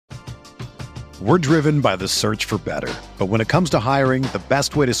We're driven by the search for better. But when it comes to hiring, the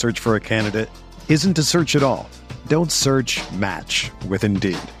best way to search for a candidate isn't to search at all. Don't search, match with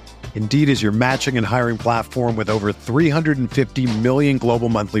Indeed. Indeed is your matching and hiring platform with over 350 million global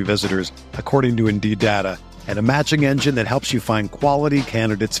monthly visitors, according to Indeed data, and a matching engine that helps you find quality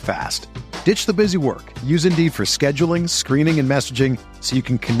candidates fast. Ditch the busy work. Use Indeed for scheduling, screening, and messaging so you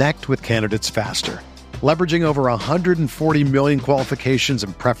can connect with candidates faster. Leveraging over 140 million qualifications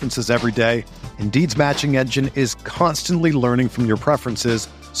and preferences every day, Indeed's matching engine is constantly learning from your preferences,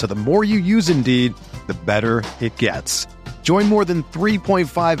 so the more you use Indeed, the better it gets. Join more than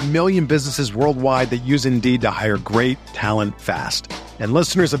 3.5 million businesses worldwide that use Indeed to hire great talent fast. And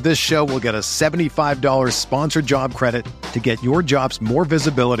listeners of this show will get a $75 sponsored job credit to get your jobs more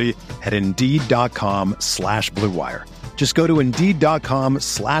visibility at Indeed.com/Blue Wire. Just go to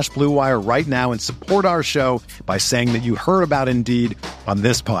Indeed.com/Blue Wire right now and support our show by saying that you heard about Indeed on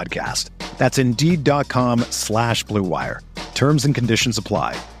this podcast. That's Indeed.com/Blue Wire. Terms and conditions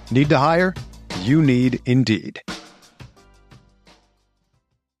apply. Need to hire? You need Indeed.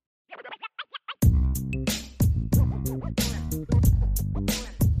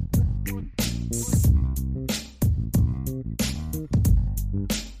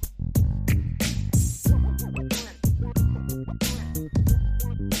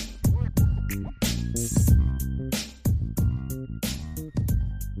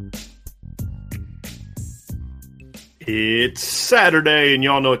 It's Saturday, and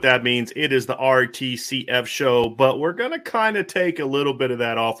y'all know what that means. It is the RTCF show, but we're going to kind of take a little bit of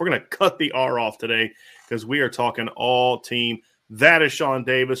that off. We're going to cut the R off today because we are talking all team. That is Sean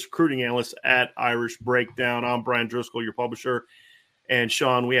Davis, recruiting analyst at Irish Breakdown. I'm Brian Driscoll, your publisher. And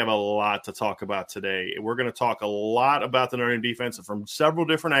Sean, we have a lot to talk about today. We're going to talk a lot about the Notre Dame defense from several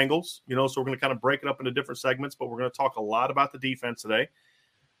different angles, so we're going to kind of break it up into different segments, but we're going to talk a lot about the defense today.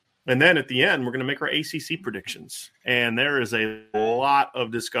 And then at the end, we're going to make our ACC predictions. And there is a lot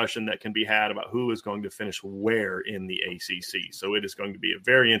of discussion that can be had about who is going to finish where in the ACC. So it is going to be a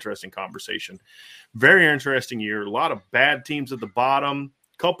very interesting conversation. Very interesting year. A lot of bad teams at the bottom,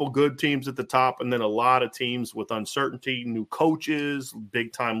 couple good teams at the top, and then a lot of teams with uncertainty, new coaches,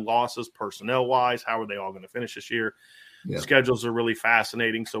 big-time losses personnel-wise. How are they all going to finish this year? Yeah. Schedules are really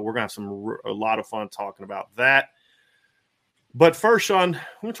fascinating. So we're going to have a lot of fun talking about that. But first, Sean, I'm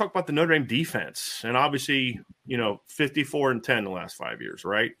going to talk about the Notre Dame defense. And obviously, 54-10 the last 5 years,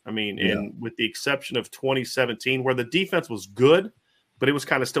 right? I mean, and with the exception of 2017, where the defense was good, but it was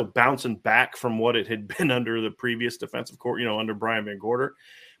kind of still bouncing back from what it had been under the previous defensive court, under Brian Van Gorder.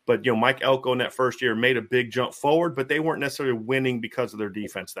 But, Mike Elko in that first year made a big jump forward, but they weren't necessarily winning because of their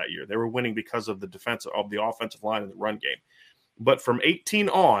defense that year. They were winning because of the offensive line and the run game. But from 18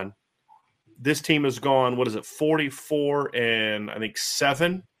 on, this team has gone,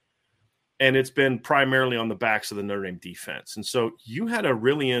 44-7, and it's been primarily on the backs of the Notre Dame defense. And so you had a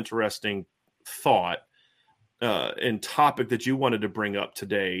really interesting thought and topic that you wanted to bring up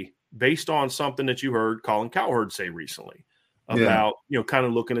today based on something that you heard Colin Cowherd say recently about, kind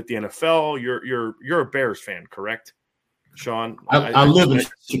of looking at the NFL. You're a Bears fan, correct, Sean? I live in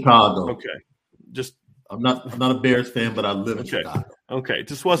Chicago. Okay. I'm not a Bears fan, but I live in Chicago. Okay,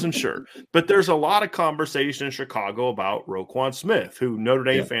 just wasn't sure. But there's a lot of conversation in Chicago about Roquan Smith, who Notre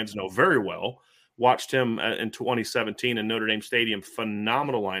Dame fans know very well. Watched him in 2017 in Notre Dame Stadium,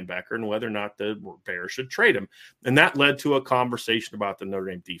 phenomenal linebacker, and whether or not the Bears should trade him. And that led to a conversation about the Notre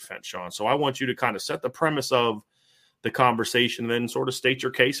Dame defense, Sean. So I want you to kind of set the premise of the conversation, then sort of state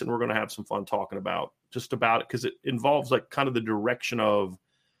your case, and we're going to have some fun talking about it, because it involves like kind of the direction of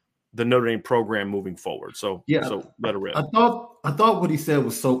the Notre Dame program moving forward. So let it rip. I thought what he said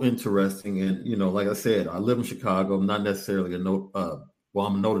was so interesting. And, like I said, I live in Chicago. I'm not necessarily I'm a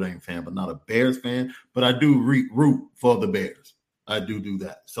Notre Dame fan, but not a Bears fan. But I do root for the Bears. I do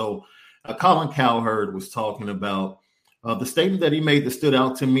that. So Colin Cowherd was talking about the statement that he made that stood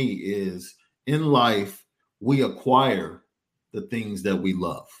out to me is, in life, we acquire the things that we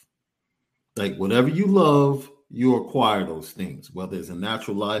love. Like whatever you love, you acquire those things, whether it's a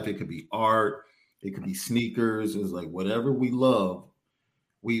natural life, it could be art, it could be sneakers. It's like whatever we love,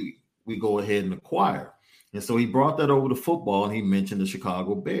 we go ahead and acquire. And so he brought that over to football, and he mentioned the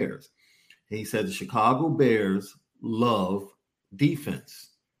Chicago Bears. He said the Chicago Bears love defense,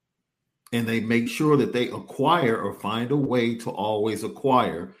 and they make sure that they acquire or find a way to always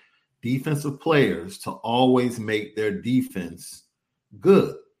acquire defensive players to always make their defense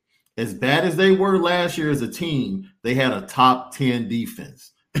good. As bad as they were last year as a team, they had a top 10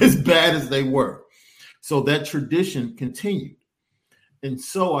 defense, as bad as they were. So that tradition continued. And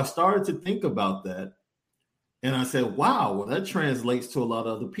so I started to think about that. And I said, wow, well, that translates to a lot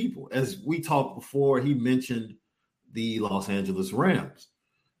of other people. As we talked before, he mentioned the Los Angeles Rams.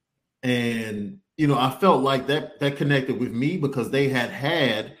 And, I felt like that connected with me because they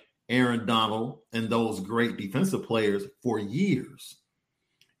had Aaron Donald and those great defensive players for years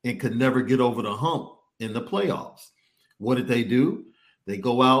and could never get over the hump in the playoffs. What did they do? They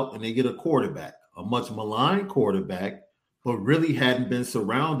go out and they get a quarterback, a much maligned quarterback, but really hadn't been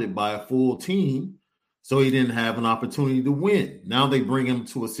surrounded by a full team. So he didn't have an opportunity to win. Now they bring him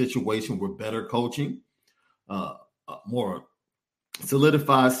to a situation with better coaching, more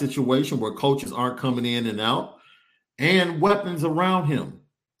solidified situation where coaches aren't coming in and out, and weapons around him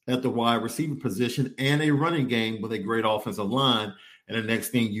at the wide receiver position, and a running game with a great offensive line. And the next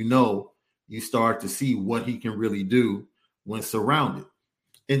thing you know, you start to see what he can really do when surrounded.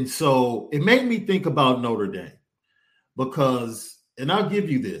 And so it made me think about Notre Dame because, and I'll give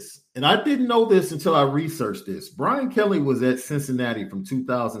you this, and I didn't know this until I researched this. Brian Kelly was at Cincinnati from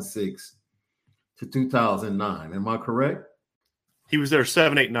 2006 to 2009. Am I correct? He was there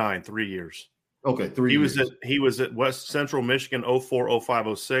 7, 8, 9, 3 years. Okay, 3 years. He was at West Central Michigan 04,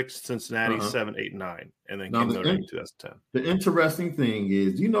 05, 06, Cincinnati 7, 8, 9, and then came Notre Dame in 2010. The interesting thing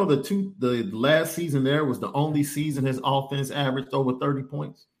is, the last season there was the only season his offense averaged over 30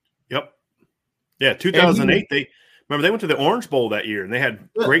 points. Yep. Yeah, 2008. They went to the Orange Bowl that year, and they had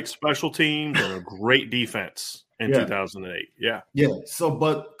great special teams and a great defense in 2008. Yeah. Yeah. So,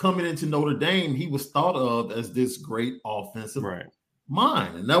 but coming into Notre Dame, he was thought of as this great offensive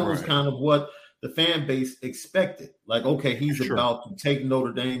mind, and that was kind of what the fan base expected. Like, okay, he's about to take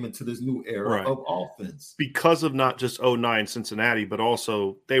Notre Dame into this new era of offense. Because of not just 09 Cincinnati, but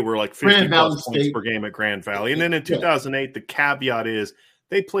also they were like 50-plus points per game at Grand Valley. And then in 2008, the caveat is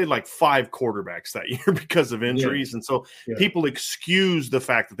they played like 5 quarterbacks that year because of injuries. And so people excuse the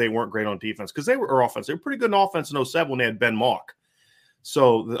fact that they weren't great on defense because they were offense. They were pretty good in offense in 07 when they had Ben Mock.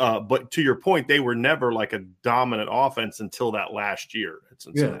 So, but to your point, they were never like a dominant offense until that last year at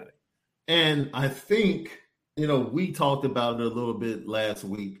Cincinnati. Yeah. And I think, we talked about it a little bit last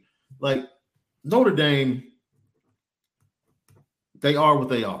week. Like Notre Dame, they are what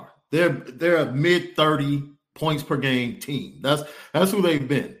they are. They're a mid-30 points per game team. That's who they've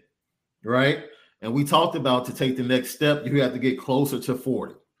been, right? And we talked about to take the next step, you have to get closer to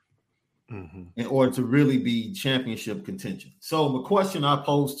 40 in order to really be championship contention. So the question I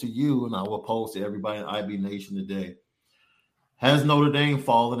pose to you, and I will pose to everybody in IB Nation today, has Notre Dame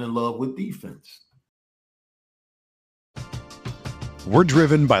fallen in love with defense? We're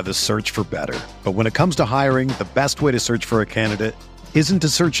driven by the search for better. But when it comes to hiring, the best way to search for a candidate isn't to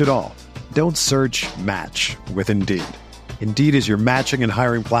search at all. Don't search, match with Indeed. Indeed is your matching and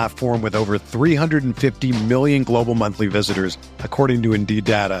hiring platform with over 350 million global monthly visitors, according to Indeed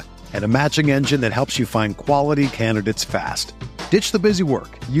data, and a matching engine that helps you find quality candidates fast. Ditch the busy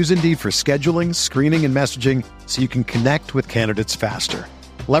work. Use Indeed for scheduling, screening, and messaging so you can connect with candidates faster.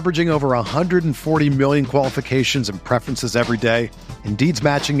 Leveraging over 140 million qualifications and preferences every day, Indeed's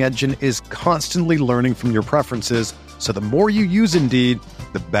matching engine is constantly learning from your preferences, so the more you use Indeed,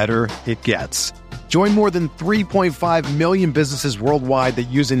 the better it gets. Join more than 3.5 million businesses worldwide that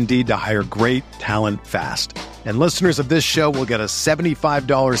use Indeed to hire great talent fast. And listeners of this show will get a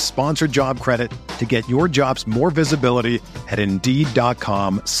 $75 sponsored job credit to get your jobs more visibility at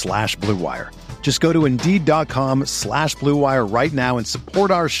Indeed.com/Blue Wire. Just go to Indeed.com/Blue Wire right now and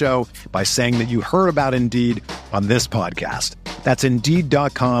support our show by saying that you heard about Indeed on this podcast. That's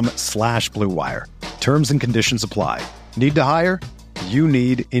Indeed.com/Blue Wire. Terms and conditions apply. Need to hire? You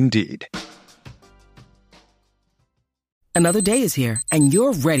need Indeed. Another day is here, and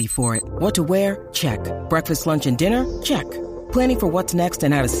you're ready for it. What to wear? Check. Breakfast, lunch, and dinner? Check. Planning for what's next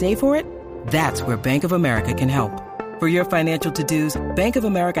and how to save for it? That's where Bank of America can help. For your financial to-dos, Bank of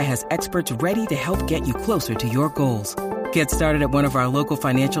America has experts ready to help get you closer to your goals. Get started at one of our local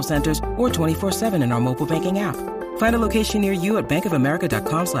financial centers or 24/7 in our mobile banking app. Find a location near you at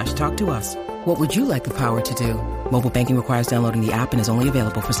bankofamerica.com/talktous. What would you like the power to do? Mobile banking requires downloading the app and is only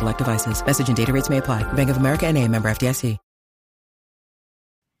available for select devices. Message and data rates may apply. Bank of America NA, member FDIC.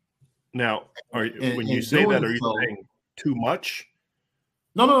 Now, when you say that, are you saying too much?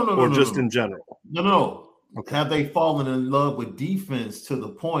 No. Or just in general? No. Okay. Have they fallen in love with defense to the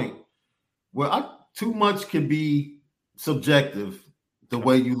point where too much can be subjective the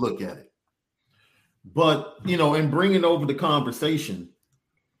way you look at it? But, in bringing over the conversation,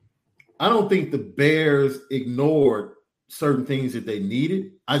 I don't think the Bears ignored certain things that they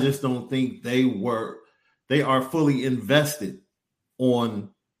needed. I just don't think they are fully invested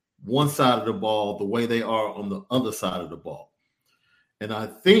on one side of the ball the way they are on the other side of the ball. And I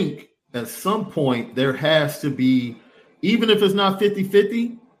think at some point there has to be, even if it's not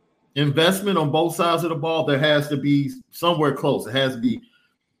 50-50 investment on both sides of the ball, there has to be somewhere close. It has to be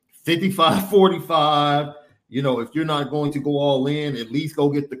 55-45. If you're not going to go all in, at least go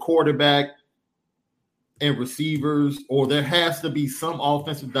get the quarterback and receivers, or there has to be some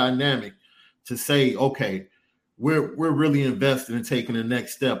offensive dynamic to say, okay, we're really invested in taking the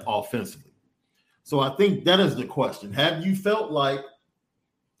next step offensively. So I think that is the question. Have you felt like,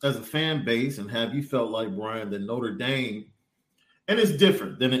 as a fan base, and have you felt like, Brian, that Notre Dame, and it's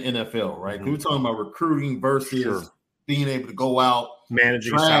different than the NFL, right? Mm-hmm. We're talking about recruiting versus being able to go out,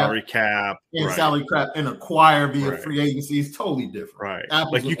 managing salary cap, and salary cap, and acquire via free agency is totally different. Right.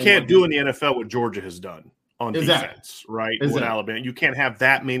 Like you can't do in the NFL what Georgia has done on defense, right? Exactly. With Alabama. You can't have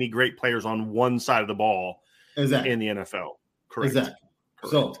that many great players on one side of the ball in the NFL. Correct. Exactly.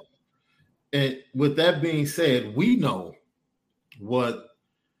 Correct. So, and with that being said, we know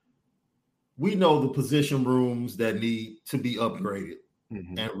the position rooms that need to be upgraded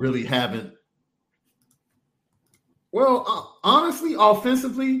and really haven't. Well, honestly,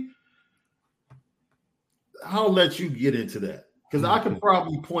 offensively, I'll let you get into that because I could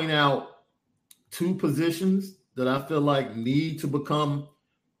probably point out 2 positions that I feel like need to become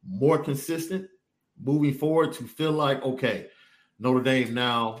more consistent moving forward to feel like, okay, Notre Dame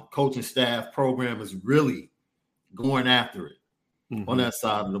now, coaching staff, program is really going after it on that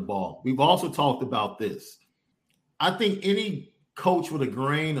side of the ball. We've also talked about this. I think any coach with a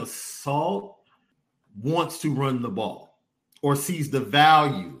grain of salt wants to run the ball or sees the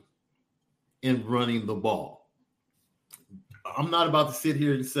value in running the ball. I'm not about to sit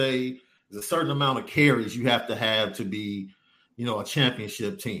here and say there's a certain amount of carries you have to be, a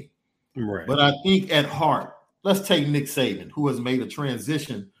championship team. Right. But I think at heart, let's take Nick Saban, who has made a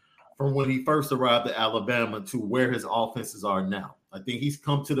transition from when he first arrived at Alabama to where his offenses are now. I think he's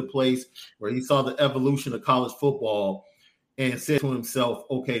come to the place where he saw the evolution of college football and said to himself,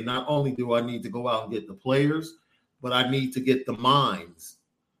 okay, not only do I need to go out and get the players, but I need to get the minds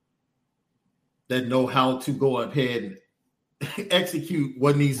that know how to go ahead and execute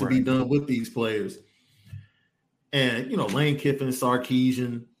what needs to be done with these players. And, Lane Kiffin,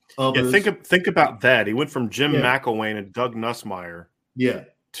 Sarkisian, others. Yeah, think about that. He went from Jim McElwain and Doug Nussmeier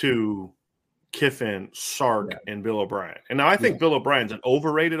to Kiffin, Sark, and Bill O'Brien. And now I think Bill O'Brien's an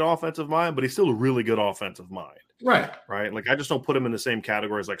overrated offensive mind, but he's still a really good offensive mind. Right. Like, I just don't put him in the same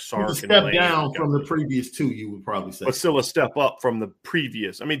category as like Sark. A step down from the previous 2, you would probably say. But still a step up from the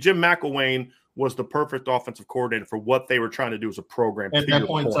previous. I mean, Jim McElwain was the perfect offensive coordinator for what they were trying to do as a program. At that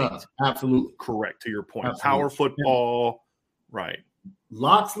point in time. Absolutely. Correct, to your point. Absolutely. Power football. Right.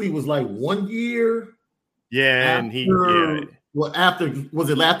 Loxley was like 1 year. Yeah, after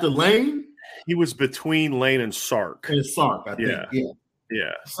Lane? He was between Lane and Sark. I think.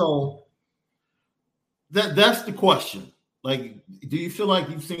 Yeah. So that's the question. Like, do you feel like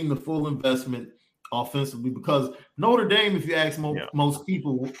you've seen the full investment offensively? Because Notre Dame, if you ask most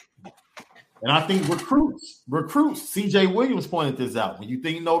people, and I think recruits, CJ Williams pointed this out. When you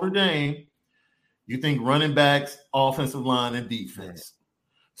think Notre Dame, you think running backs, offensive line, and defense.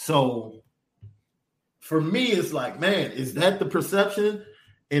 So for me, it's like, man, is that the perception?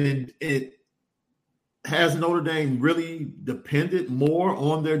 And it has Notre Dame really depended more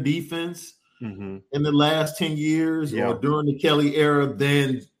on their defense in the last 10 years or during the Kelly era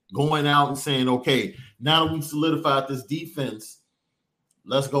than going out and saying, okay, now that we've solidified this defense,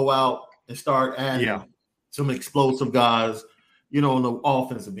 let's go out and start adding some explosive guys, on the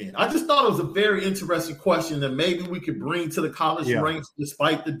offensive end. I just thought it was a very interesting question that maybe we could bring to the college ranks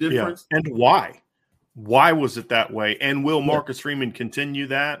despite the difference. And why? Why was it that way? And will Marcus Freeman continue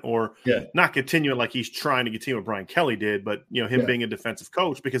that or not continue it like he's trying to continue what Brian Kelly did, but, him being a defensive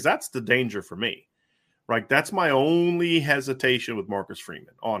coach? Because that's the danger for me, right? That's my only hesitation with Marcus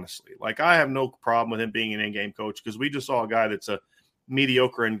Freeman, honestly. Like, I have no problem with him being an in-game coach because we just saw a guy that's a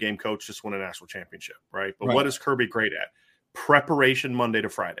mediocre in-game coach just won a national championship, right? But what is Kirby great at? Preparation Monday to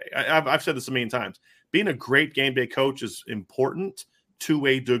Friday. I've said this a million times. Being a great game day coach is important to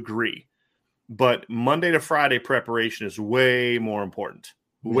a degree. But Monday to Friday preparation is way more important.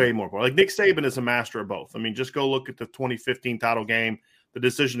 Way more important. Like Nick Saban is a master of both. I mean, just go look at the 2015 title game, the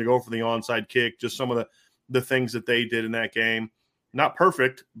decision to go for the onside kick, just some of the things that they did in that game. Not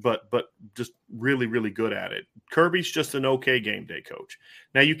perfect, but just really, really good at it. Kirby's just an okay game day coach.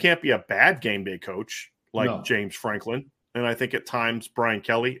 Now, you can't be a bad game day coach like James Franklin. And I think at times Brian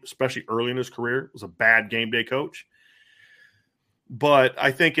Kelly, especially early in his career, was a bad game day coach. But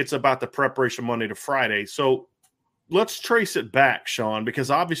I think it's about the preparation Monday to Friday. So let's trace it back, Sean, because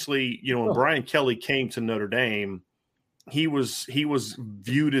obviously, when Brian Kelly came to Notre Dame, he was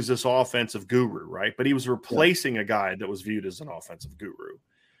viewed as this offensive guru, right? But he was replacing a guy that was viewed as an offensive guru.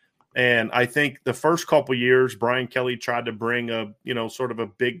 And I think the first couple years, Brian Kelly tried to bring a, sort of a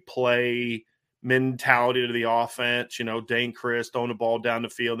big play mentality to the offense, Dane Chris throwing the ball down the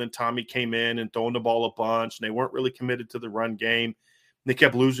field. Then Tommy came in and throwing the ball a bunch, and they weren't really committed to the run game. They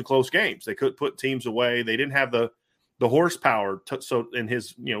kept losing close games. They couldn't put teams away. They didn't have the horsepower in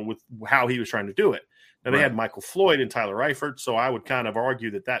his, with how he was trying to do it. Now, they had Michael Floyd and Tyler Eifert, so I would kind of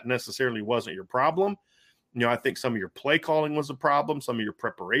argue that necessarily wasn't your problem. I think some of your play calling was a problem. Some of your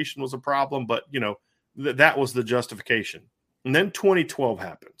preparation was a problem, but, that was the justification. And then 2012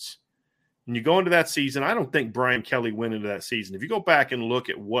 happens. And you go into that season, I don't think Brian Kelly went into that season. If you go back and look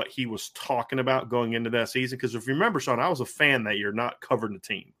at what he was talking about going into that season, because if you remember, Sean, I was a fan that year, not covering the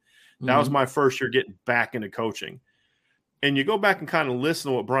team. That was my first year getting back into coaching. And you go back and kind of listen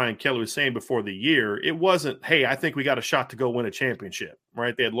to what Brian Kelly was saying before the year, it wasn't, hey, I think we got a shot to go win a championship,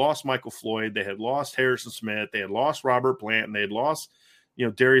 right? They had lost Michael Floyd. They had lost Harrison Smith. They had lost Robert Plant. And they had lost,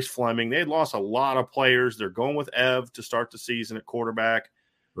 Darius Fleming. They had lost a lot of players. They're going with Ev to start the season at quarterback.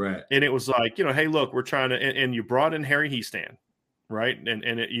 Right. And it was like, hey, look, we're trying to – and you brought in Harry Heastan, right?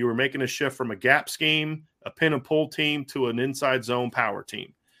 And you were making a shift from a gap scheme, a pin and pull team, to an inside zone power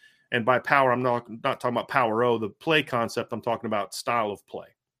team. And by power, I'm not talking about power the play concept. I'm talking about style of play.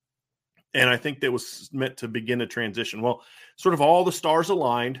 And I think that was meant to begin a transition. Well, sort of all the stars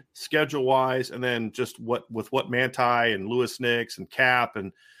aligned schedule-wise, and then just with what Manti and Louis Nix and Cap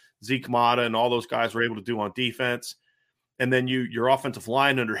and Zeke Mata and all those guys were able to do on defense. And then your offensive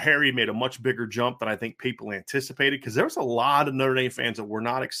line under Harry made a much bigger jump than I think people anticipated, because there was a lot of Notre Dame fans that were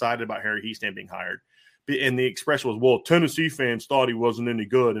not excited about Harry Heastan being hired. And the expression was, well, Tennessee fans thought he wasn't any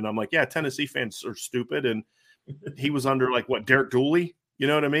good. And I'm like, yeah, Tennessee fans are stupid. And he was under Derek Dooley, you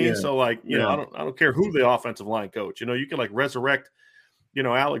know what I mean? Yeah. So I don't care who the offensive line coach, you can resurrect,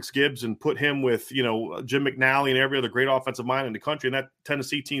 Alex Gibbs and put him with, Jim McNally and every other great offensive mind in the country. And that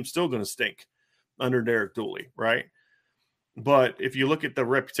Tennessee team's still going to stink under Derek Dooley. Right. But if you look at the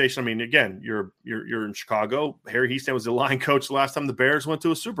reputation, I mean, again, you're in Chicago. Harry Heastan was the line coach the last time the Bears went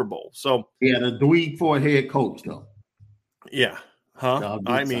to a Super Bowl. So he had a dweeb for a head coach, though. Yeah, huh? No,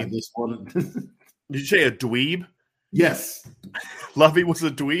 did you say a dweeb? Yes, Lovey was a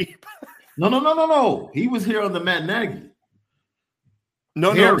dweeb. No. He was here on the Matt Nagy.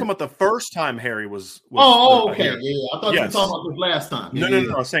 No, I'm talking about the first time Harry was okay. Harry. Yeah. I thought you were talking about this last time. No.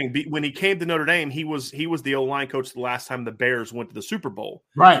 I was saying when he came to Notre Dame, he was the O-line coach the last time the Bears went to the Super Bowl.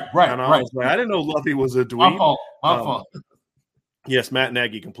 Right. And I was like, I didn't know Lovey was a dweeb. My fault. Yes, Matt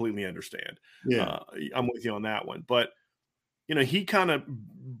Nagy completely understand. Yeah. I'm with you on that one. But, he kind of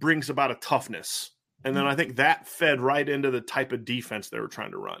brings about a toughness. And then I think that fed right into the type of defense they were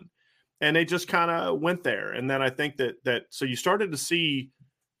trying to run. And they just kind of went there. And then I think that so you started to see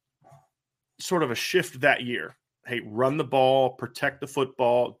sort of a shift that year. Hey, run the ball, protect the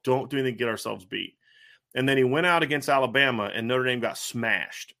football, don't do anything to get ourselves beat. And then he went out against Alabama, and Notre Dame got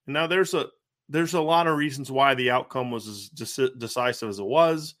smashed. Now there's a lot of reasons why the outcome was as decisive as it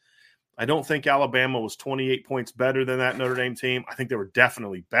was. I don't think Alabama was 28 points better than that Notre Dame team. I think they were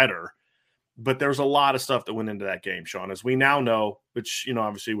definitely better. But there's a lot of stuff that went into that game, Sean, as we now know, which,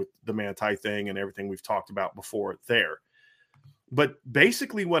 obviously with the Manti thing and everything we've talked about before there. But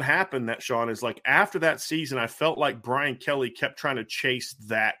basically what happened, Sean, is after that season, I felt like Brian Kelly kept trying to chase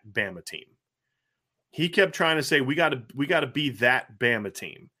that Bama team. He kept trying to say, we got to be that Bama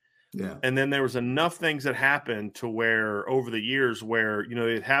team. Yeah. And then there was enough things that happened to where over the years where,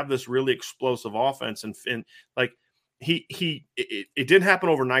 they'd have this really explosive offense and it didn't happen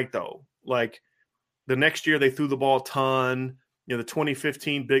overnight though. The next year they threw the ball a ton, the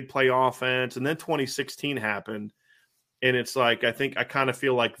 2015 big play offense, and then 2016 happened. And it's I kind of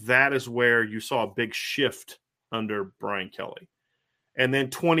feel like that is where you saw a big shift under Brian Kelly. And then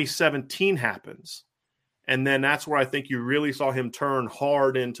 2017 happens. And then that's where I think you really saw him turn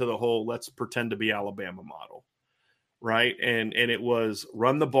hard into the whole let's pretend to be Alabama model. Right. And it was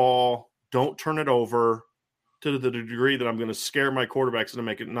run the ball, don't turn it over, to the degree that I'm going to scare my quarterbacks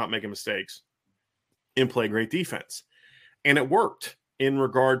into not making mistakes and play great defense. And it worked in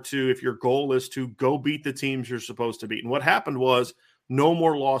regard to if your goal is to go beat the teams you're supposed to beat. And what happened was no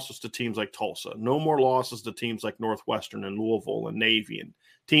more losses to teams like Tulsa, no more losses to teams like Northwestern and Louisville and Navy and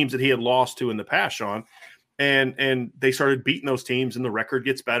teams that he had lost to in the past, Sean. And they started beating those teams, and the record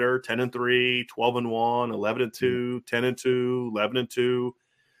gets better, 10-3, 12-1, 11-2, 10-2, 11-2.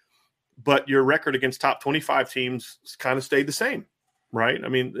 But your record against top 25 teams kind of stayed the same, right? I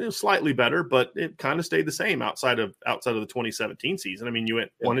mean, it was slightly better, but it kind of stayed the same outside of the 2017 season. I mean, you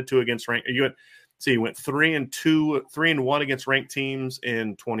went 1-2 against rank. You went See, you went 3-1 against ranked teams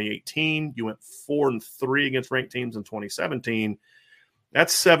in 2018. You went 4-3 against ranked teams in 2017.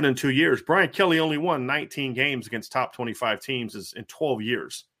 That's 7 in 2 years. Brian Kelly only won 19 games against top 25 teams in 12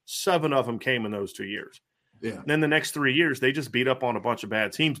 years. 7 of them came in those 2 years. Yeah. And then the next 3 years, they just beat up on a bunch of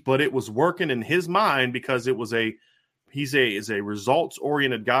bad teams, but it was working in his mind because it was he's a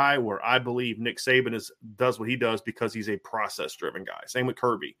results-oriented guy where I believe Nick Saban does what he does because he's a process-driven guy. Same with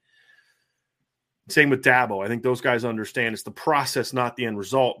Kirby. Same with Dabo. I think those guys understand it's the process, not the end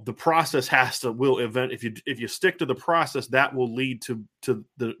result. The process if you stick to the process, that will lead to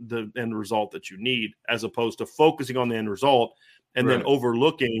the end result that you need, as opposed to focusing on the end result and then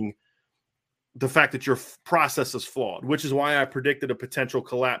overlooking the fact that your process is flawed, which is why I predicted a potential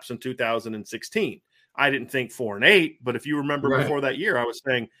collapse in 2016. I didn't think 4-8, but if you remember before that year, I was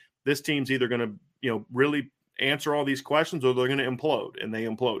saying this team's either going to, really answer all these questions or they're going to implode, and they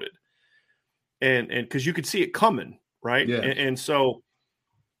imploded. And because you could see it coming, right? Yeah. And so,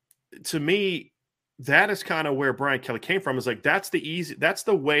 to me, that is kind of where Brian Kelly came from. Is like that's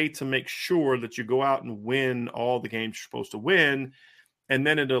the way to make sure that you go out and win all the games you're supposed to win, and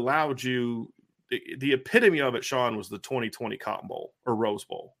then it allowed you. The epitome of it, Sean, was the 2020 Cotton Bowl or Rose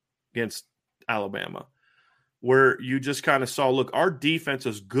Bowl against Alabama, where you just kind of saw, look, our defense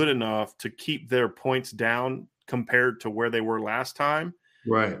is good enough to keep their points down compared to where they were last time.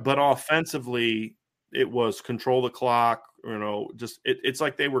 Right. But offensively, it was control the clock, it's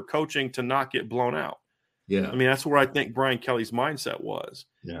like they were coaching to not get blown out. Yeah. I mean, that's where I think Brian Kelly's mindset was.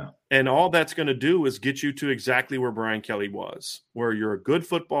 Yeah. And all that's going to do is get you to exactly where Brian Kelly was, where you're a good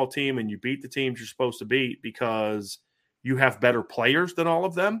football team and you beat the teams you're supposed to beat because you have better players than all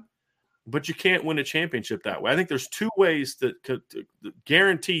of them, but you can't win a championship that way. I think there's 2 ways to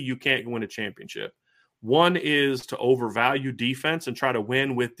guarantee you can't win a championship. One is to overvalue defense and try to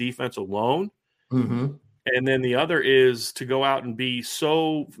win with defense alone. Mm-hmm. And then the other is to go out and be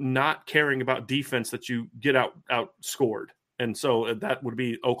so not caring about defense that you get outscored. And so that would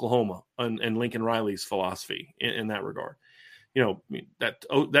be Oklahoma and Lincoln Riley's philosophy in that regard. That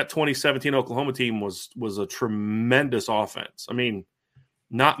 2017 Oklahoma team was a tremendous offense. I mean,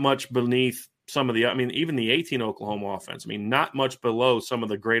 not much beneath even the 18 Oklahoma offense. I mean, not much below some of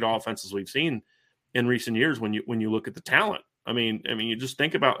the great offenses we've seen in recent years when you look at the talent. I mean, you just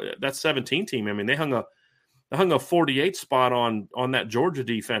think about that 17 team. I mean, they hung a 48 spot on that Georgia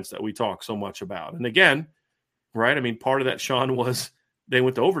defense that we talk so much about. And again, right, I mean, part of that, Sean, was they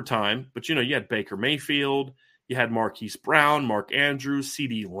went to overtime, but you had Baker Mayfield, you had Marquise Brown, Mark Andrews,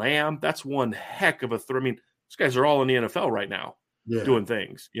 CeeDee Lamb. That's one heck of a I mean, those guys are all in the NFL right now doing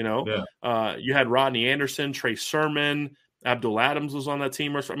things, Yeah. You had Rodney Anderson, Trey Sermon, Abdul Adams was on that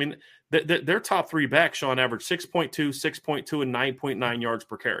team. I mean, their top 3 backs, Sean, averaged 6.2, 6.2, and 9.9 yards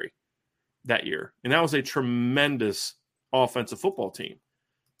per carry that year. And that was a tremendous offensive football team.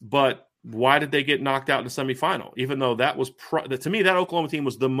 But why did they get knocked out in the semifinal? Even though that was to me, that Oklahoma team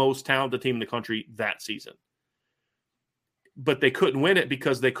was the most talented team in the country that season. But they couldn't win it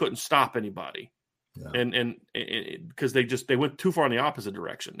because they couldn't stop anybody. Yeah. And because they went too far in the opposite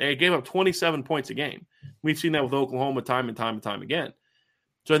direction. They gave up 27 points a game. We've seen that with Oklahoma time and time again.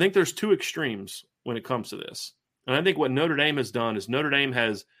 So I think there's 2 extremes when it comes to this. And I think what Notre Dame has done is Notre Dame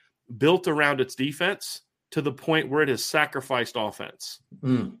has built around its defense to the point where it has sacrificed offense.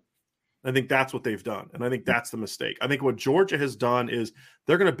 I think that's what they've done. And I think that's the mistake. I think what Georgia has done is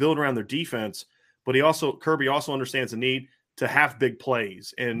they're going to build around their defense, but Kirby also understands the need to have big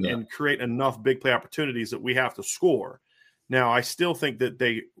plays and create enough big play opportunities that we have to score. Now, I still think that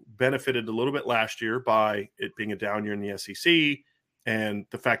they benefited a little bit last year by it being a down year in the SEC and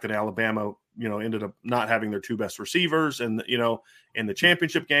the fact that Alabama, ended up not having their 2 best receivers and, in the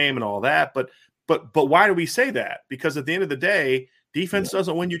championship game and all that. But why do we say that? Because at the end of the day, defense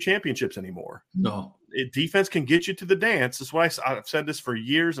doesn't win you championships anymore. No. Defense can get you to the dance. That's why I've said this for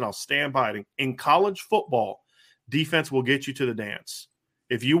years, and I'll stand by it. In college football, defense will get you to the dance.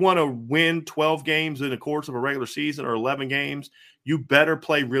 If you want to win 12 games in the course of a regular season or 11 games, you better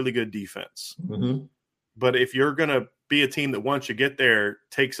play really good defense. Mm-hmm. But if you're going to be a team that once you get there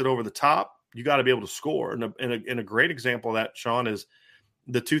takes it over the top, you got to be able to score. And a great example of that, Sean, is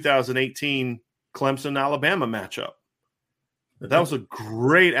the 2018 Clemson-Alabama matchup. That was a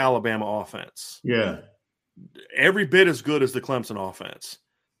great Alabama offense. Yeah. Every bit as good as the Clemson offense.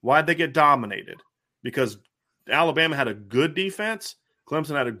 Why'd they get dominated? Because Alabama had a good defense.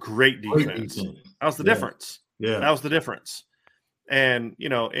 Clemson had a great defense. That was the difference. Yeah. That was the difference. And,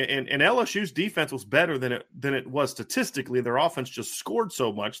 and LSU's defense was better than it was statistically. Their offense just scored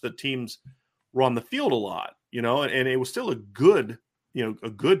so much that teams were on the field a lot, and it was still a good a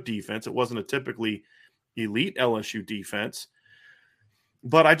good defense. It wasn't a typically elite LSU defense.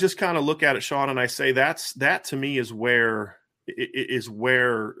 But I just kind of look at it, Sean, and I say that to me is where,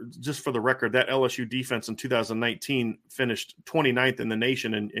 just for the record, that LSU defense in 2019 finished 29th in the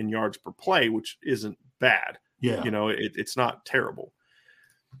nation in yards per play, which isn't bad. Yeah. It's not terrible.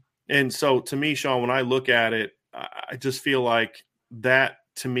 And so to me, Sean, when I look at it, I just feel like that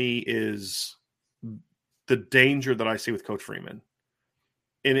to me is the danger that I see with Coach Freeman.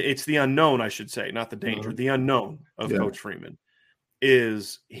 And it's the unknown, I should say, not the danger, the unknown of Coach Freeman.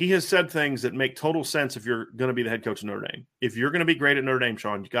 Is he has said things that make total sense if you're going to be the head coach of Notre Dame. If you're going to be great at Notre Dame,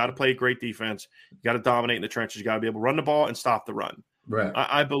 Sean, you got to play great defense. You got to dominate in the trenches. You got to be able to run the ball and stop the run. Right.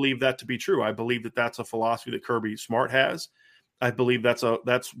 I believe that to be true. I believe that that's a philosophy that Kirby Smart has. I believe that's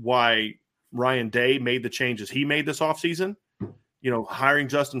why Ryan Day made the changes he made this offseason. Hiring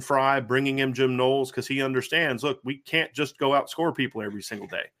Justin Fry, bringing in Jim Knowles, because he understands, look, we can't just go outscore people every single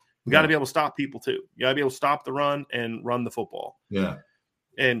day. We got to be able to stop people too. You got to be able to stop the run and run the football. Yeah.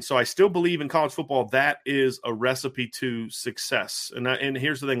 And so I still believe in college football that is a recipe to success. And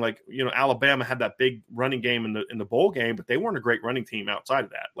here's the thing, Alabama had that big running game in the bowl game, but they weren't a great running team outside of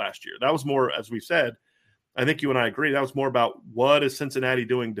that last year. That was more, as we've said, I think you and I agree, that was more about what is Cincinnati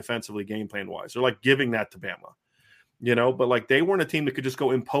doing defensively game plan wise. They're like giving that to Bama. But they weren't a team that could just go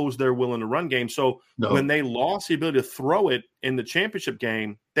impose their will in the run game. So when they lost the ability to throw it in the championship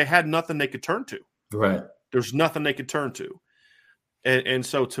game, they had nothing they could turn to. Right. There's nothing they could turn to. And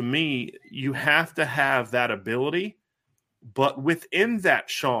so to me, you have to have that ability. But within that,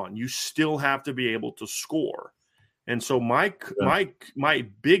 Sean, you still have to be able to score. And so my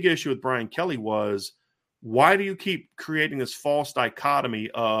big issue with Brian Kelly was, why do you keep creating this false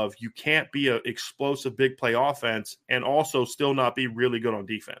dichotomy of you can't be an explosive big play offense and also still not be really good on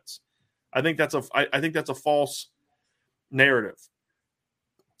defense? I think that's a false narrative.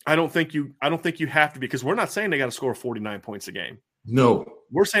 I don't think you have to be, because we're not saying they got to score 49 points a game. No.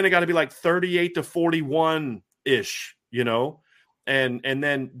 We're saying they got to be like 38 to 41 ish, and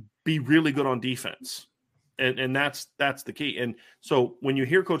then be really good on defense. And that's the key. And so when you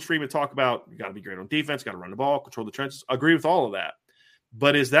hear Coach Freeman talk about you got to be great on defense, got to run the ball, control the trenches, I agree with all of that.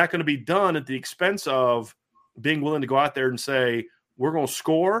 But is that going to be done at the expense of being willing to go out there and say, we're going to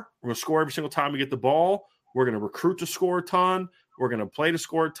score. We're going to score every single time we get the ball. We're going to recruit to score a ton. We're going to play to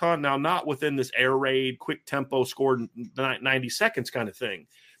score a ton. Now, not within this air raid, quick tempo, scored in 90 seconds kind of thing.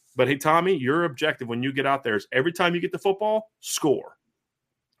 But, hey, Tommy, your objective when you get out there is every time you get the football, score.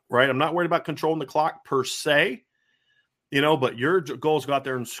 Right? I'm not worried about controlling the clock per se, but your goal is to go out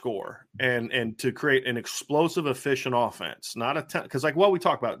there and score and to create an explosive, efficient offense. Not a because like what we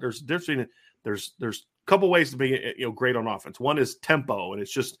talk about, there's a couple ways to be great on offense. One is tempo, and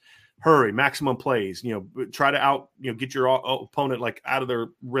it's just hurry, maximum plays. Try to get your opponent like out of their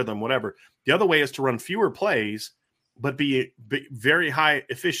rhythm, whatever. The other way is to run fewer plays, but be very high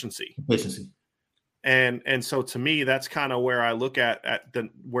efficiency. And so to me, that's kind of where I look at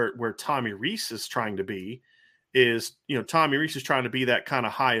where Tommy Rees is trying to be is, Tommy Rees is trying to be that kind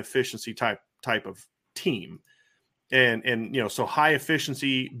of high efficiency type of team. And so high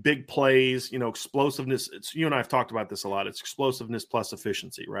efficiency, big plays, explosiveness. You and I have talked about this a lot. It's explosiveness plus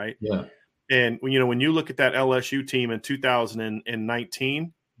efficiency, right? Yeah. And when you look at that LSU team in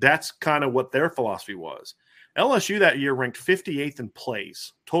 2019, that's kind of what their philosophy was. LSU that year ranked 58th in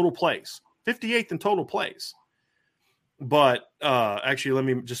plays, total plays. 58th in total plays. But actually, let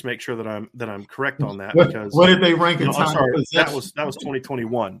me just make sure that I'm correct on that. Because what did they rank in time? Sorry, that was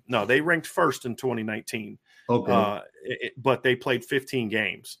 2021. No, they ranked first in 2019. Okay. But they played 15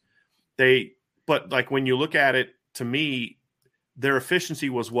 games. But like when you look at it, to me, their efficiency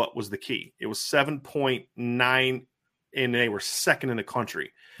was what was the key. It was 7.9, and they were second in the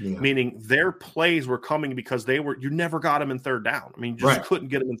country. Yeah. Meaning their plays were coming because you never got them in third down. I mean, you just couldn't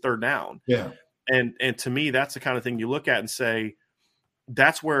get them in third down. Yeah. And to me, that's the kind of thing you look at and say,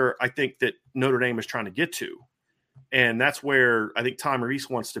 that's where I think that Notre Dame is trying to get to. And that's where I think Tommy Rees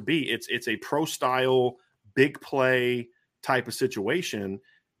wants to be. It's a pro style, big play type of situation.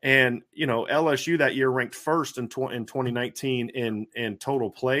 And, LSU that year ranked first in 2019 in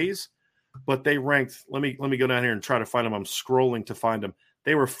total plays, but they ranked, let me go down here and try to find them. I'm scrolling to find them.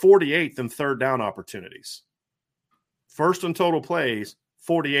 They were 48th in third down opportunities. First in total plays,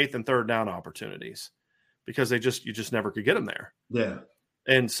 48th in third down opportunities, because you just never could get them there. Yeah.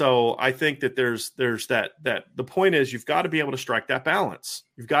 And so I think that there's that the point is you've got to be able to strike that balance.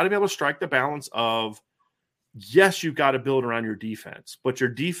 You've got to be able to strike the balance of, yes, you've got to build around your defense, but your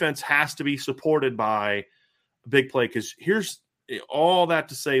defense has to be supported by a big play. Because here's all that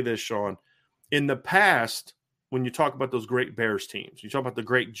to say this, Sean. In the past, when you talk about those great Bears teams, you talk about the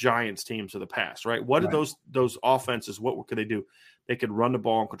great Giants teams of the past, right? What did those offenses, what could they do? They could run the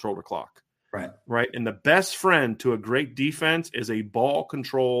ball and control the clock. Right. And the best friend to a great defense is a ball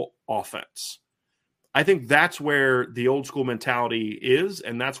control offense. I think that's where the old school mentality is,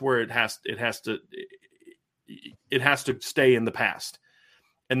 and that's where it has to stay in the past.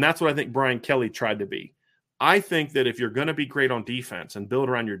 And that's what I think Brian Kelly tried to be. I think that if you're going to be great on defense and build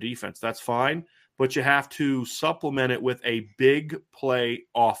around your defense, that's fine, but you have to supplement it with a big play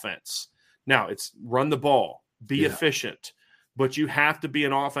offense. Now, it's run the ball, be efficient, but you have to be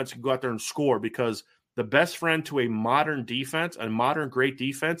an offense and go out there and score, because the best friend to a modern defense, a modern great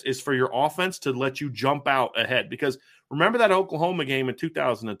defense, is for your offense to let you jump out ahead. Because remember that Oklahoma game in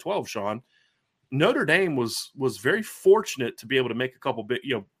 2012, Sean? Notre Dame was very fortunate to be able to make a couple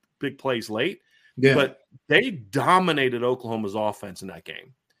big plays late, but they dominated Oklahoma's offense in that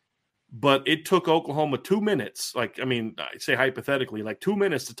game. But it took Oklahoma 2 minutes, I say hypothetically, 2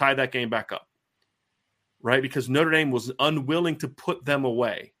 minutes to tie that game back up. Right, because Notre Dame was unwilling to put them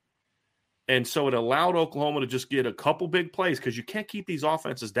away. And so it allowed Oklahoma to just get a couple big plays, because you can't keep these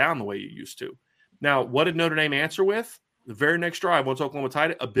offenses down the way you used to. Now, what did Notre Dame answer with? The very next drive, once Oklahoma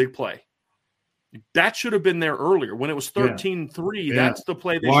tied it, a big play. That should have been there earlier. When it was 13-3, that's the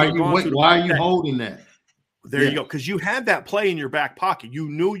play they should have gone to. Why are you holding that? There you go, because you had that play in your back pocket. You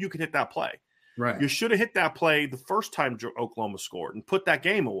knew you could hit that play. Right. You should have hit that play the first time Oklahoma scored and put that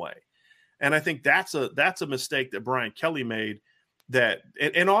game away. And I think that's a mistake that Brian Kelly made.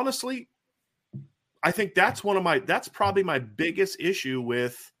 And honestly, I think that's probably my biggest issue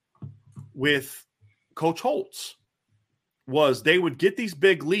with Coach Holtz, was they would get these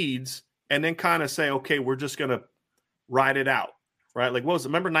big leads and then kind of say, okay, we're just going to ride it out, right? Like, what was it?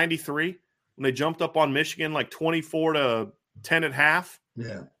 Remember 93 when they jumped up on Michigan 24-10 at half?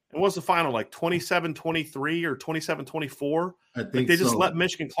 Yeah. And what was the final, 27-23 or 27-24? I think they just let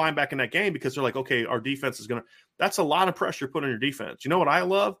Michigan climb back in that game, because they're like, okay, our defense is going to – that's a lot of pressure put on your defense. You know what I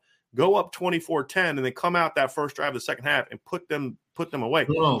love? Go up 24-10 and then come out that first drive of the second half and put them away.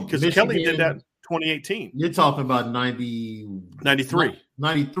 Because Kelly did that in 2018. You're talking about 93.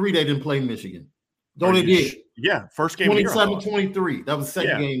 93, they didn't play Michigan. Don't they did? Yeah, first game of the year. 27-23. That was the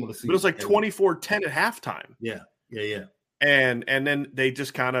second game of the season. But it was 24-10 at halftime. Yeah. And then they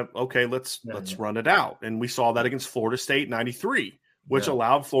just kind of, okay, let's run it out. And we saw that against Florida State 93, which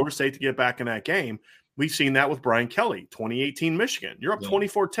allowed Florida State to get back in that game. We've seen that with Brian Kelly, 2018 Michigan. You're up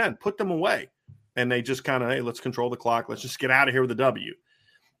 24-10, put them away. And they just kind of, hey, let's control the clock. Let's just get out of here with a W.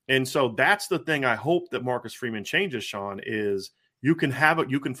 And so that's the thing I hope that Marcus Freeman changes, Sean, is you can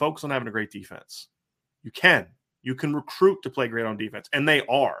focus on having a great defense. You can recruit to play great on defense, and they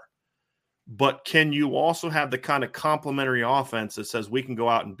are. But can you also have the kind of complementary offense that says we can go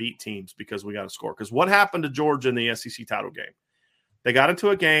out and beat teams because we got to score? Because what happened to Georgia in the SEC title game? They got into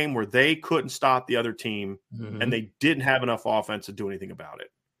a game where they couldn't stop the other team, and they didn't have enough offense to do anything about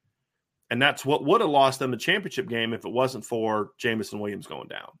it. And that's what would have lost them the championship game if it wasn't for Jamison Williams going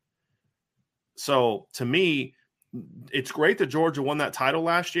down. So, to me, it's great that Georgia won that title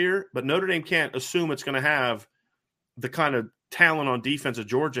last year, but Notre Dame can't assume it's going to have the kind of talent on defense that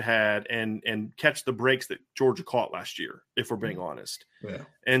Georgia had and catch the breaks that Georgia caught last year, if we're being honest. Yeah.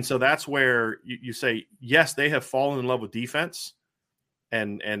 And so that's where you say, yes, they have fallen in love with defense.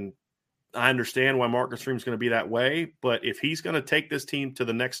 And I understand why Marcus Freeman's going to be that way. But if he's going to take this team to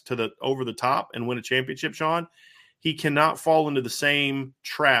the over the top and win a championship, Sean, he cannot fall into the same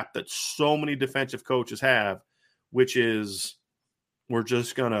trap that so many defensive coaches have, which is we're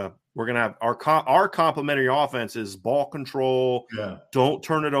going to have our complementary offense is ball control. Yeah. Don't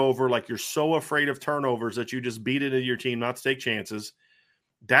turn it over. Like, you're so afraid of turnovers that you just beat it into your team, not to take chances.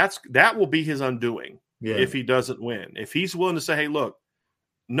 That will be his undoing if he doesn't win. If he's willing to say, hey, look,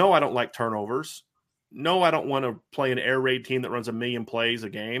 no, I don't like turnovers. No, I don't want to play an air raid team that runs 1 million plays a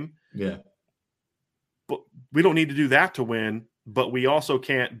game. Yeah. But we don't need to do that to win, but we also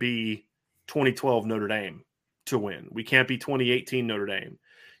can't be 2012 Notre Dame to win. We can't be 2018 Notre Dame.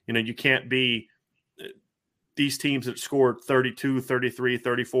 You can't be these teams that scored 32, 33,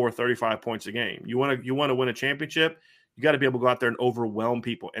 34, 35 points a game. You want to win a championship, you got to be able to go out there and overwhelm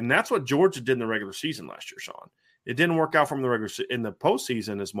people. And that's what Georgia did in the regular season last year, Sean. It didn't work out from in the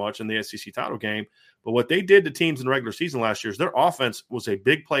postseason as much in the SEC title game. But what they did to teams in the regular season last year is their offense was a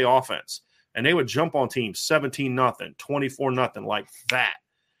big play offense. And they would jump on teams 17-0, 24-0, like that.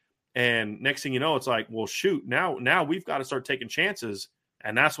 And next thing you know, it's like, well, shoot, now we've got to start taking chances.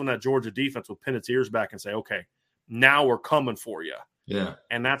 And that's when that Georgia defense will pin its ears back and say, okay, now we're coming for you. Yeah.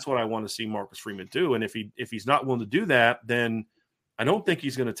 And that's what I want to see Marcus Freeman do. And if he's not willing to do that, then I don't think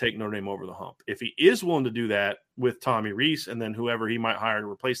he's going to take Notre Dame over the hump. If he is willing to do that with Tommy Rees and then whoever he might hire to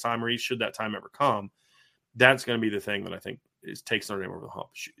replace Tommy Rees, should that time ever come, that's going to be the thing that I think takes Notre Dame over the hump.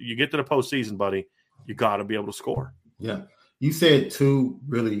 You get to the postseason, buddy, you got to be able to score. Yeah. You said two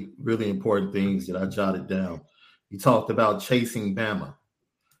really, really important things that I jotted down. You talked about chasing Bama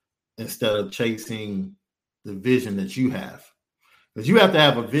instead of chasing the vision that you have. Because you have to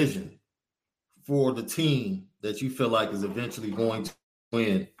have a vision for the team that you feel like is eventually going to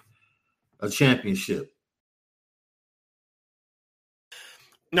win a championship.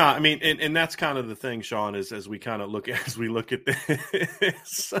 No, I mean, and that's kind of the thing, Sean, is as we look at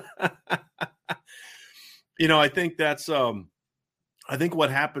this. I think that's I think what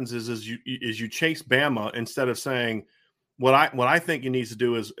happens is you chase Bama instead of saying what I think he needs to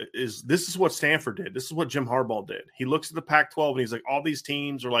do is this is what Stanford did. This is what Jim Harbaugh did. He looks at the Pac-12 and he's like, all these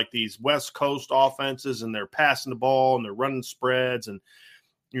teams are like these West Coast offenses and they're passing the ball and they're running spreads and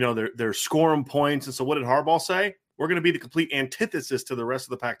they're scoring points. And so what did Harbaugh say? We're going to be the complete antithesis to the rest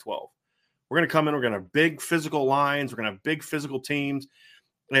of the Pac-12. We're going to come in, we're going to have big physical lines, we're going to have big physical teams.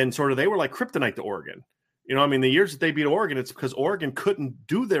 And sort of they were like kryptonite to Oregon. The years that they beat Oregon, it's because Oregon couldn't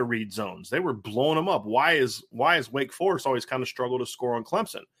do their read zones. They were blowing them up. Why is Wake Forest always kind of struggle to score on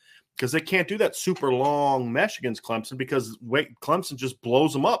Clemson? Because they can't do that super long mesh against Clemson because Clemson just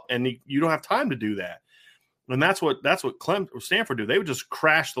blows them up, and you don't have time to do that. And that's what Stanford do. They would just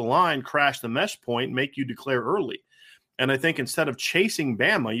crash the line, crash the mesh point, make you declare early. And I think instead of chasing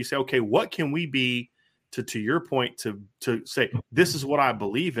Bama, you say, okay, what can we be to your point to say this is what I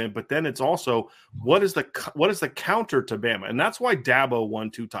believe in, but then it's also what is the counter to Bama, and that's why Dabo won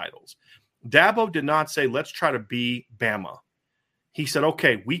 2 titles. Dabo did not say let's try to be Bama. He said,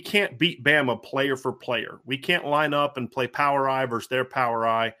 okay, we can't beat Bama player for player. We can't line up and play power eye versus their power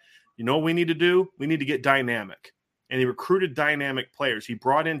eye. You know what we need to do? We need to get dynamic. And he recruited dynamic players. He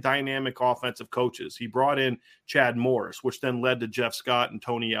brought in dynamic offensive coaches. He brought in Chad Morris, which then led to Jeff Scott and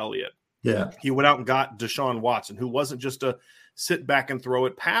Tony Elliott. Yeah. He went out and got Deshaun Watson, who wasn't just a sit back and throw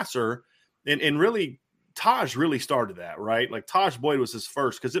it passer. And really, Taj really started that, right? Like Taj Boyd was his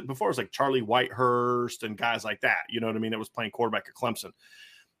first, because before it was like Charlie Whitehurst and guys like that, you know what I mean? That was playing quarterback at Clemson.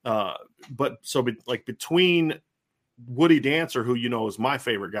 But so between Woody Dancer, who is my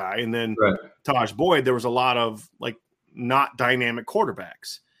favorite guy, and then right. Taj Boyd, there was a lot of like not dynamic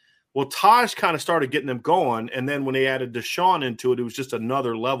quarterbacks. Well, Taj kind of started getting them going, and then when they added Deshaun into it, it was just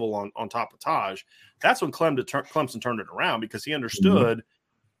another level on top of Taj. That's when Clemson turned it around, because he understood,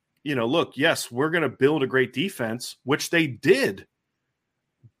 look, yes, we're going to build a great defense, which they did,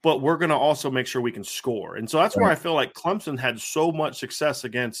 but we're going to also make sure we can score. And so that's where I feel like Clemson had so much success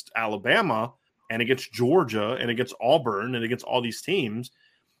against Alabama and against Georgia and against Auburn and against all these teams,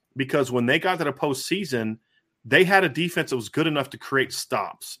 because when they got to the postseason, they had a defense that was good enough to create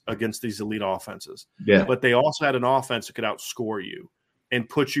stops against these elite offenses. Yeah. But they also had an offense that could outscore you and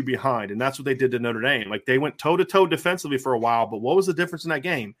put you behind. And that's what they did to Notre Dame. Like, they went toe-to-toe defensively for a while, but what was the difference in that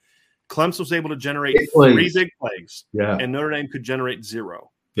game? Clemson was able to generate 3 big plays, and Notre Dame could generate 0.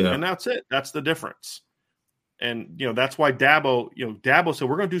 Yeah. And that's it. That's the difference. And, that's why Dabo said,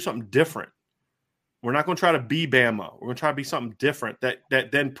 we're going to do something different. We're not going to try to be Bama. We're going to try to be something different that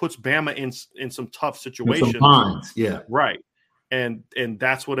then puts Bama in some tough situations. Yeah. Right. And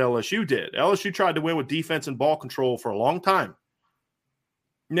that's what LSU did. LSU tried to win with defense and ball control for a long time.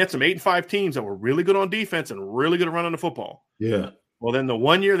 And they had some 8-5 teams that were really good on defense and really good at running the football. Yeah. Well, then the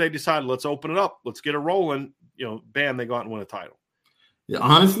one year they decided, let's open it up. Let's get it rolling. Bam, they go out and win a title. Yeah,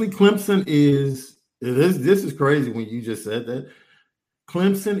 honestly, Clemson this is crazy when you just said that.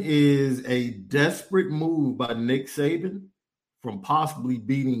 Clemson is a desperate move by Nick Saban from possibly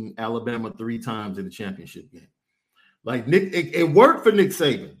beating Alabama 3 times in the championship game. Like it worked for Nick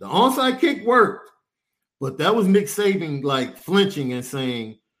Saban. The onside kick worked, but that was Nick Saban like flinching and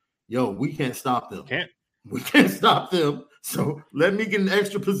saying, "Yo, we can't stop them. We can't stop them. So let me get an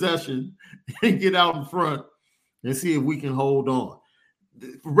extra possession and get out in front and see if we can hold on."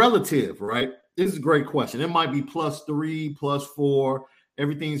 Relative, right? This is a great question. It might be +3, +4.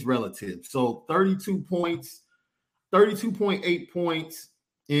 Everything's relative. So 32 points, 32.8 points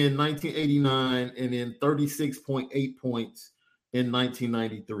in 1989, and then 36.8 points in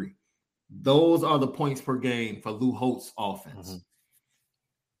 1993. Those are the points per game for Lou Holtz's offense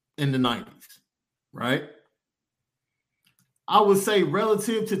in the 90s, right? I would say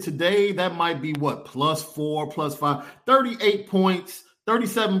relative to today, that might be what, +4, +5, 38 points.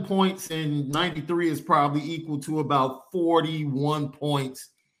 37 points in 93 is probably equal to about 41 points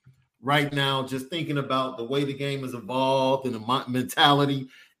right now, just thinking about the way the game has evolved and the mentality.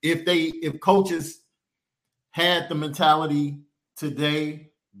 If coaches had the mentality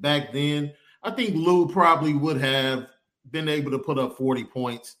today, back then, I think Lou probably would have been able to put up 40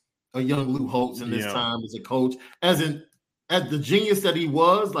 points. A young Lou Holtz in this time as a coach, as the genius that he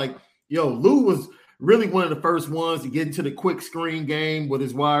was. Like, Lou was really one of the first ones to get into the quick screen game with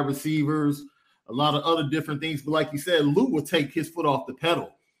his wide receivers, a lot of other different things. But like you said, Lou would take his foot off the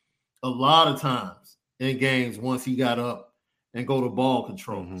pedal a lot of times in games once he got up and go to ball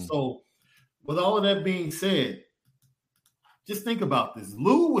control. Mm-hmm. So with all of that being said, just think about this.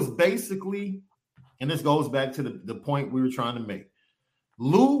 Lou was basically, and this goes back to the point we were trying to make,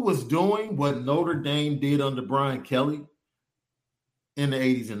 Lou was doing what Notre Dame did under Brian Kelly in the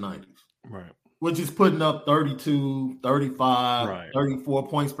 80s and 90s. Right. Which is putting up 32, 35, right. 34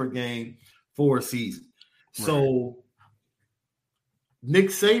 points per game for a season. So Nick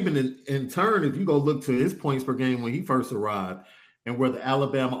Saban, in turn, if you go look to his points per game when he first arrived and where the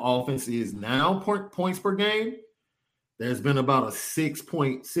Alabama offense is now points per game, there's been about a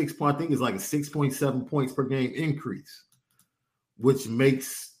 6.6, I think it's like a 6.7 points per game increase, which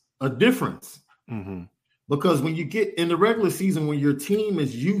makes a difference. Mm-hmm. Because when you get in the regular season, when your team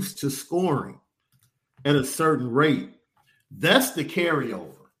is used to scoring at a certain rate, that's the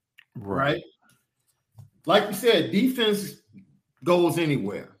carryover, right? Like you said, defense goes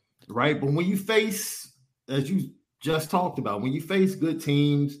anywhere, right? But when you face, as you just talked about, when you face good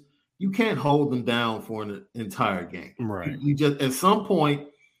teams, you can't hold them down for an entire game. Right. You just, at some point,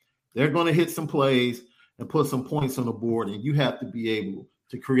 they're going to hit some plays and put some points on the board, and you have to be able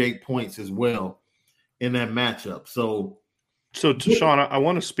to create points as well in that matchup. So Sean, I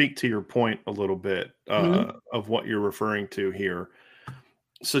want to speak to your point a little bit of what you're referring to here.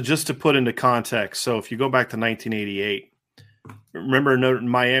 So just to put into context, so if you go back to 1988, remember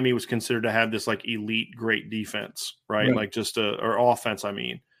Miami was considered to have this like elite great defense, right? Like just or offense, I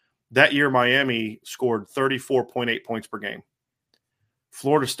mean. That year, Miami scored 34.8 points per game.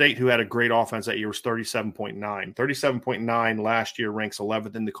 Florida State, who had a great offense that year, was 37.9. 37.9 last year ranks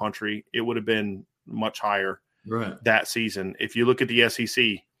 11th in the country. It would have been much higher that season. If you look at the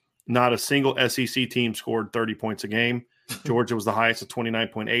SEC, not a single SEC team scored 30 points a game. Georgia was the highest at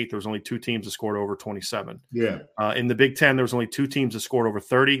 29.8. There was only 2 teams that scored over 27. In the Big Ten, there was only 2 teams that scored over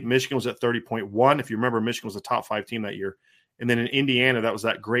 30. Michigan was at 30.1. If you remember, Michigan was a top 5 team that year. And then in Indiana, that was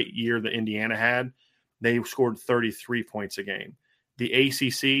that great year that Indiana had. They scored 33 points a game. The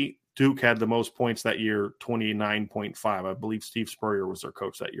ACC, Duke had the most points that year, 29.5. I believe Steve Spurrier was their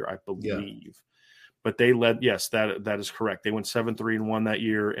coach that year, I believe. But they led, yes, that is correct. They went 7-3-1 that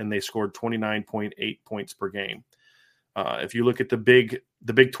year, and they scored 29.8 points per game. If you look at the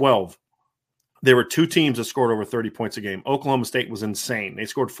Big 12, there were 2 teams that scored over 30 points a game. Oklahoma State was insane. They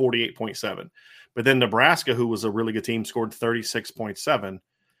scored 48.7. But then Nebraska, who was a really good team, scored 36.7.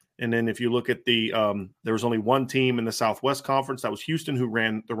 And then if you look at the there was only one team in the Southwest Conference. That was Houston, who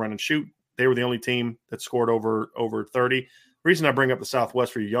ran the run and shoot. They were the only team that scored over 30. The reason I bring up the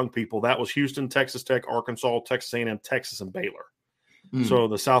Southwest for you young people, that was Houston, Texas Tech, Arkansas, Texas A&M, Texas, and Baylor. So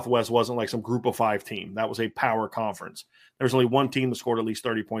the Southwest wasn't like some group of 5 team. That was a power conference. There was only one team that scored at least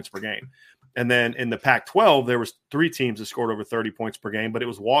 30 points per game. And then in the Pac-12, there was 3 teams that scored over 30 points per game, but it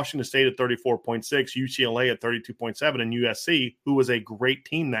was Washington State at 34.6, UCLA at 32.7, and USC, who was a great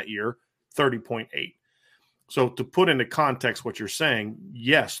team that year, 30.8. So to put into context what you're saying,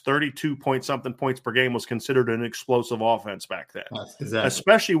 yes, 32-point-something points per game was considered an explosive offense back then,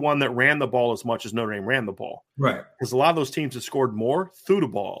 especially one that ran the ball as much as Notre Dame ran the ball. Right. Because a lot of those teams that scored more threw the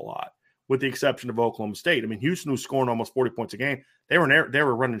ball a lot, with the exception of Oklahoma State. I mean, Houston was scoring almost 40 points a game. They were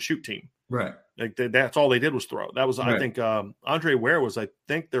a run and shoot team. Right. Like that's all they did was throw. That was, I think, Andre Ware was, I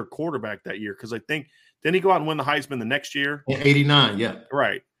think, their quarterback that year, because I think didn't he go out and win the Heisman the next year? In 89, yeah.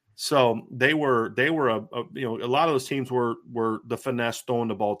 Right. So they were a lot of those teams were the finesse throwing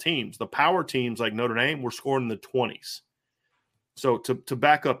the ball teams. The power teams like Notre Dame were scoring in the 20s. So to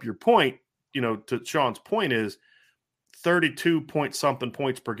back up your point, to Sean's point is 32-point-something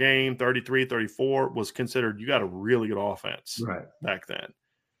points per game, 33, 34 was considered you got a really good offense back then.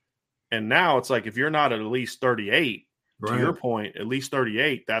 And now it's like if you're not at least 38, to your point, at least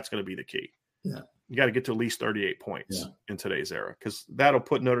 38, that's going to be the key. Yeah. You got to get to at least 38 points in today's era, because that'll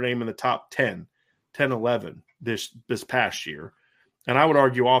put Notre Dame in the top 10, 11 this past year. And I would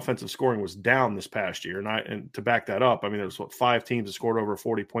argue offensive scoring was down this past year. And to back that up, I mean, there was 5 teams that scored over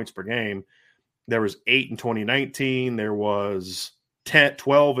 40 points per game. There was 8 in 2019. There was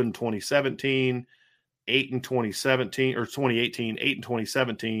 12 in 2017, 8 in 2017 or 2018, 8 in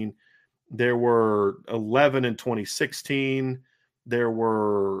 2017. There were 11 in 2016. There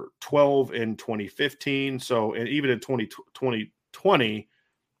were 12 in 2015. So, and even in 2020,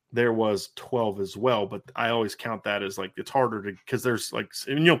 there was 12 as well, but I always count that as like, it's harder to, because there's like,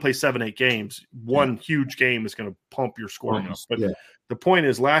 and you don't play 7-8 games. One huge game is going to pump your scoring up. But the point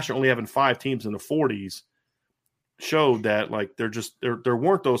is, last year only having 5 teams in the 40s showed that like there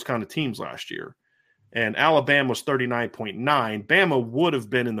weren't those kind of teams last year. And Alabama was 39.9. Bama would have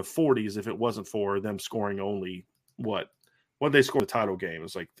been in the 40s if it wasn't for them scoring only what they scored the title game. It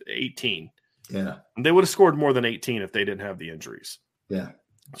was like 18. Yeah. And they would have scored more than 18 if they didn't have the injuries. Yeah.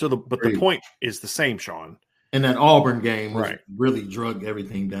 So the point is the same, Sean. And that Auburn game really drug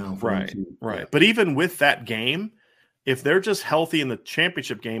everything down for them too. Right. Yeah. But even with that game, if they're just healthy in the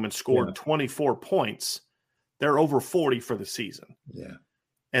championship game and scored 24 points, they're over 40 for the season. Yeah.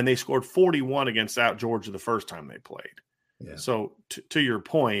 And they scored 41 against Georgia the first time they played. Yeah. So to your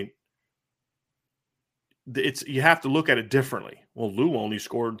point, you have to look at it differently. Well, Lou only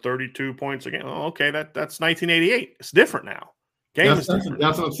scored 32 points again. Oh, okay, that's 1988. It's different now. That's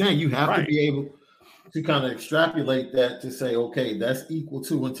what I'm saying. You have to be able to kind of extrapolate that to say, okay, that's equal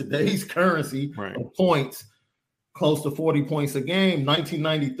to, in today's currency of points, close to 40 points a game.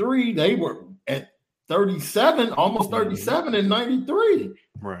 1993, they were at 37, almost 37 in 93.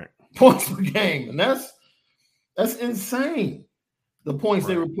 Right. Points per game. And that's insane, the points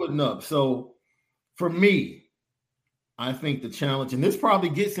they were putting up. So for me, I think the challenge, and this probably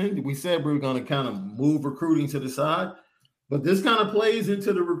gets into, we said we were going to kind of move recruiting to the side, but this kind of plays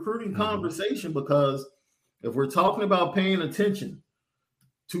into the recruiting conversation, because if we're talking about paying attention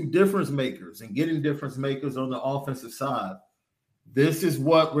to difference makers and getting difference makers on the offensive side, this is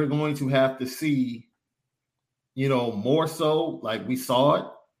what we're going to have to see, more so like we saw it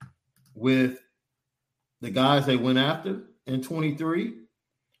with the guys they went after in 23.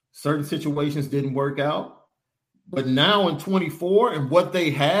 Certain situations didn't work out. But now in 24 and what they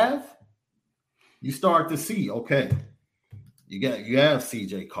have, you start to see, okay, you have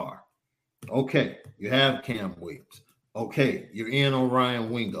CJ Carr. Okay, you have Cam Williams. Okay, you're in on Ryan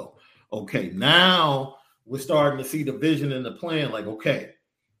Wingo. Okay, now we're starting to see the vision and the plan. Like, okay,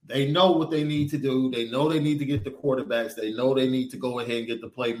 they know what they need to do. They know they need to get the quarterbacks. They know they need to go ahead and get the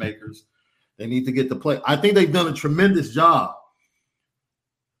playmakers. They need to get the play. I think they've done a tremendous job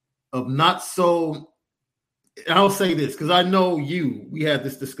of not so. I'll say this because I know we had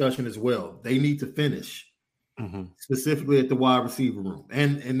this discussion as well. They need to finish specifically at the wide receiver room.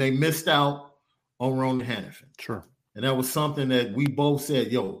 And they missed out on Ronan Hannafin. Sure. And that was something that we both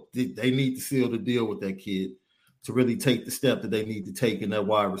said, they need to seal the deal with that kid to really take the step that they need to take in that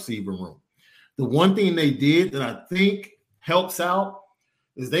wide receiver room. The one thing they did that I think helps out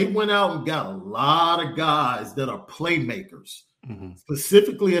is they went out and got a lot of guys that are playmakers,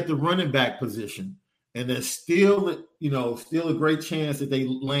 specifically at the running back position. And there's still a great chance that they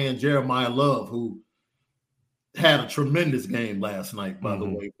land Jeremiah Love, who had a tremendous game last night, by the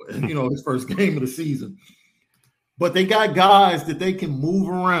way, his first game of the season. But they got guys that they can move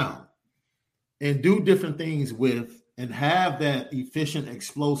around and do different things with and have that efficient,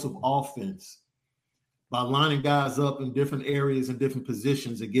 explosive offense by lining guys up in different areas and different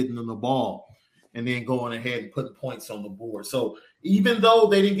positions and getting them the ball and then going ahead and putting points on the board. So even though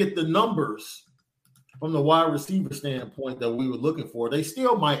they didn't get the numbers from the wide receiver standpoint that we were looking for, they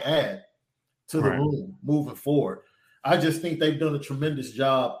still might add to the room moving forward. I just think they've done a tremendous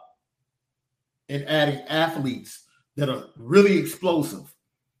job in adding athletes that are really explosive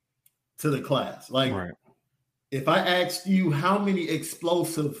to the class. Like, if I asked you how many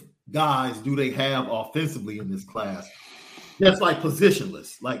explosive guys do they have offensively in this class, that's like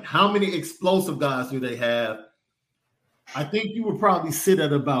positionless. Like, how many explosive guys do they have? I think you would probably sit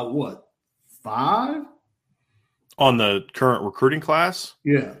at about what, 5? On the current recruiting class?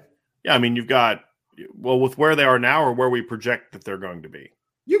 Yeah. Yeah, I mean, you've got, with where they are now or where we project that they're going to be.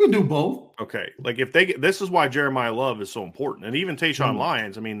 You can do both. Okay. Like if they get, this is why Jeremiah Love is so important. And even Tayshaun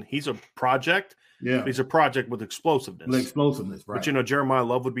Lyons, I mean, he's a project. Yeah. He's a project with explosiveness. Right. But, Jeremiah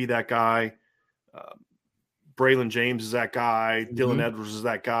Love would be that guy. Braylon James is that guy. Dylan Edwards is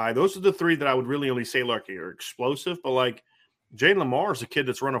that guy. Those are the 3 that I would really only say like are explosive. But like Jalen Lamar is a kid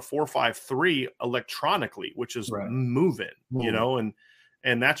that's run a 4.53 electronically, which is moving,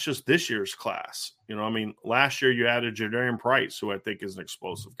 and that's just this year's class. Last year you added Jadarian Price, who I think is an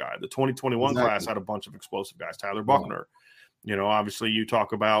explosive guy. The 2021 class had a bunch of explosive guys. Tyler Buckner, obviously you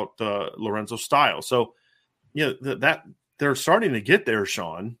talk about Lorenzo Stiles. So, that they're starting to get there,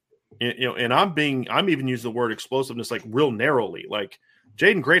 Sean. And I'm even using the word explosiveness like real narrowly. Like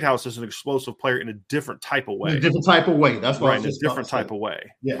Jaden Greathouse is an explosive player in a different type of way. That's what in a different type of way.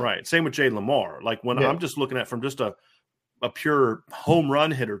 Yeah. Right. Same with Jalen Lamar. Like when I'm just looking at from just a pure home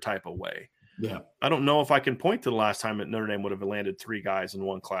run hitter type of way. Yeah. I don't know if I can point to the last time that Notre Dame would have landed 3 guys in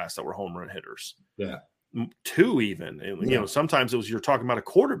one class that were home run hitters. Yeah. 2 even. And, you know, sometimes it was you're talking about a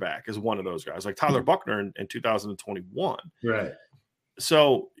quarterback as one of those guys, like Tyler Buckner in 2021. Right.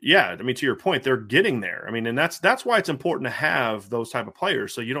 So, yeah, I mean, to your point, they're getting there. I mean, and that's why it's important to have those type of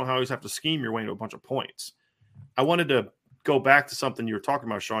players so you don't always have to scheme your way into a bunch of points. I wanted to go back to something you were talking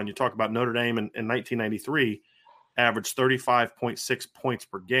about, Sean. You talked about Notre Dame in 1993 averaged 35.6 points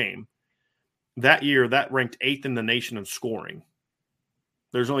per game. That year, that ranked 8th in the nation in scoring.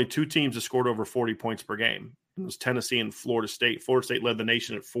 There's only 2 teams that scored over 40 points per game. It was Tennessee and Florida State. Florida State led the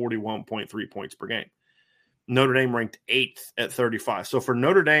nation at 41.3 points per game. Notre Dame ranked 8th at 35. So for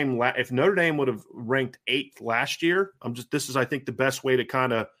Notre Dame, if Notre Dame would have ranked 8th last year, this is, I think, the best way to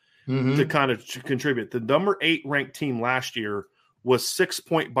kind of contribute. The number 8 ranked team last year was 6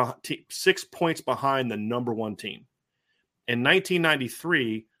 points behind the number 1 team. In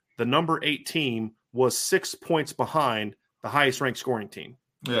 1993, the number 8 team was 6 points behind the highest ranked scoring team.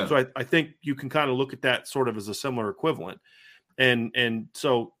 Yeah. So I think you can kind of look at that sort of as a similar equivalent. And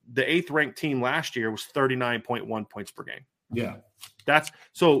so the 8th ranked team last year was 39.1 points per game. Yeah.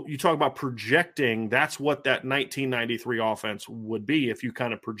 So you talk about projecting, that's what that 1993 offense would be if you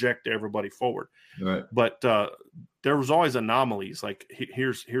kind of project everybody forward. Right. But there was always anomalies. Like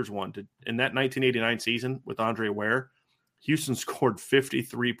here's one. In that 1989 season with Andre Ware, Houston scored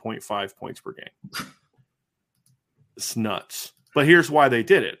 53.5 points per game. It's nuts. But here's why they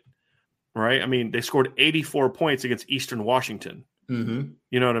did it, right? I mean, they scored 84 points against Eastern Washington. Mm-hmm.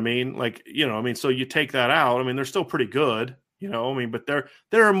 You know what I mean? Like, you know, I mean, so you take that out. I mean, they're still pretty good, you know, I mean, but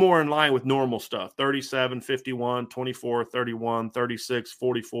they're more in line with normal stuff. 37, 51, 24, 31, 36,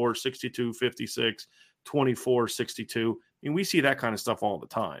 44, 62, 56, 24, 62. I mean, we see that kind of stuff all the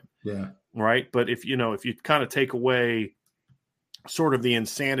time. Yeah. Right. But if you kind of take away sort of the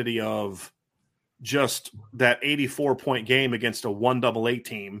insanity of just that 84-point game against a 1AA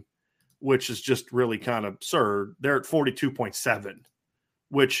team, which is just really kind of absurd. They're at 42.7,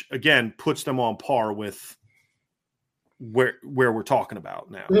 which again puts them on par with where we're talking about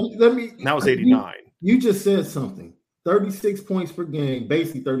now. Let me. That was 89. You just said something. 36 points per game,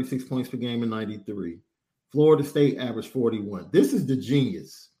 basically 36 points per game in 93. Florida State averaged 41. This is the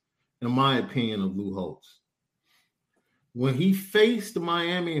genius, in my opinion, of Lou Holtz. When he faced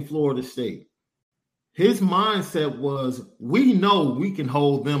Miami and Florida State, his mindset was, we know we can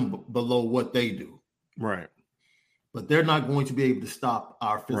hold them below what they do. Right. But they're not going to be able to stop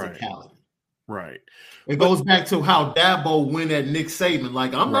our physicality. Right. It goes back to how Dabo went at Nick Saban.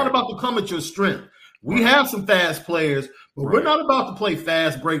 Like, I'm not about to come at your strength. We have some fast players, but we're not about to play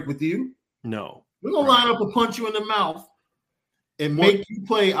fast break with you. No. We're going to line up and punch you in the mouth and make you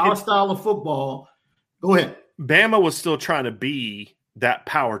play our style of football. Go ahead. Bama was still trying to be that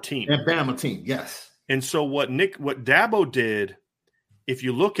power team. That Bama team, yes. And so what Dabo did, if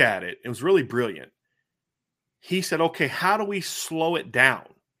you look at it, it was really brilliant. He said, okay, how do we slow it down?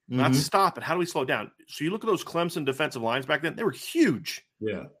 Not stop it. How do we slow it down? So you look at those Clemson defensive lines back then, they were huge.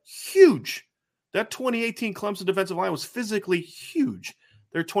 Yeah. Huge. That 2018 Clemson defensive line was physically huge.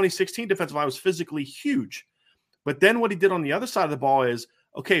 Their 2016 defensive line was physically huge. But then what he did on the other side of the ball is,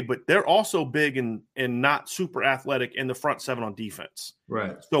 okay, but they're also big and not super athletic in the front 7 on defense.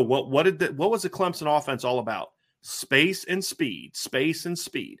 Right. So what was the Clemson offense all about? Space and speed.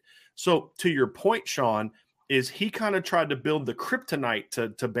 So to your point, Sean, is he kind of tried to build the kryptonite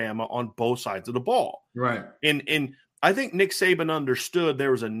to Bama on both sides of the ball. Right. And I think Nick Saban understood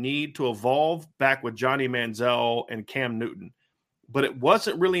there was a need to evolve back with Johnny Manziel and Cam Newton. But it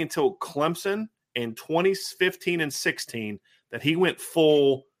wasn't really until Clemson in 2015 and 16 that he went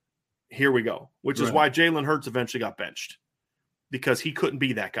full, here we go, which is why Jalen Hurts eventually got benched, because he couldn't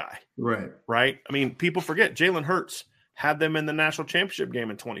be that guy. Right. Right? I mean, people forget Jalen Hurts had them in the national championship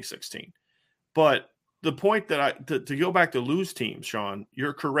game in 2016. But the point that to go back to Lou's team, Sean,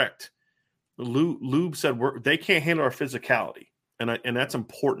 you're correct. Lou said they can't handle our physicality, and that's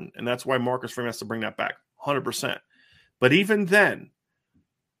important, and that's why Marcus Freeman has to bring that back 100%. But even then,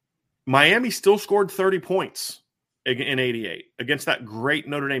 Miami still scored 30 points in 88 against that great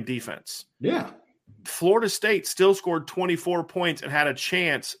Notre Dame defense. Yeah. Florida State still scored 24 points and had a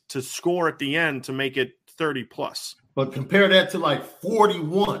chance to score at the end to make it 30 plus. But compare that to like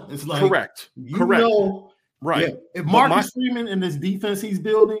 41. It's like correct. Right. Yeah, if Marcus Freeman and this defense he's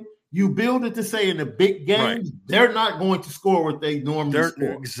building, you build it to say in the big games, they're not going to score what they normally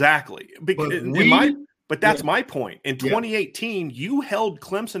score. Exactly. But that's my point. In 2018, you held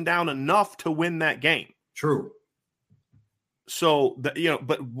Clemson down enough to win that game. True. So,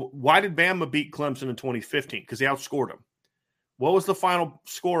 but why did Bama beat Clemson in 2015? Because they outscored them. What was the final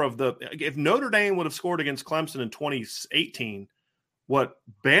score of if Notre Dame would have scored against Clemson in 2018, what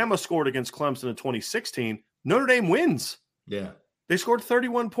Bama scored against Clemson in 2016, Notre Dame wins. Yeah. They scored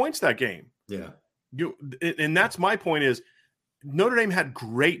 31 points that game. Yeah. And that's my point is Notre Dame had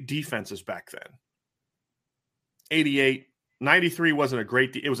great defenses back then. 88, 93 wasn't a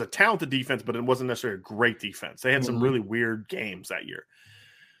great it was a talented defense, but it wasn't necessarily a great defense. They had some really weird games that year.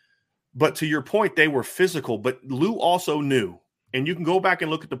 But to your point, they were physical. But Lou also knew, and you can go back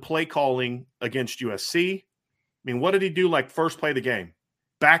and look at the play calling against USC. I mean, what did he do like first play of the game?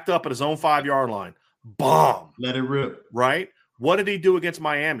 Backed up at his own 5-yard line. Bomb. Let it rip. Right? What did he do against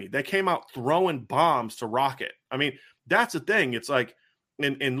Miami? They came out throwing bombs to Rocket. I mean, that's the thing. It's like,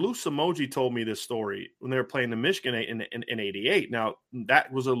 and Lou Samoji told me this story when they were playing the Michigan in 88. Now,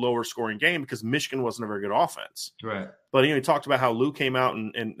 that was a lower scoring game because Michigan wasn't a very good offense. Right. But, he talked about how Lou came out,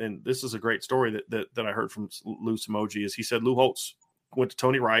 and this is a great story that I heard from Lou Samoji, is he said Lou Holtz went to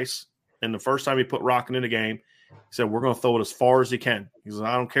Tony Rice, and the first time he put Rocket in the game, he said, we're going to throw it as far as he can. He said,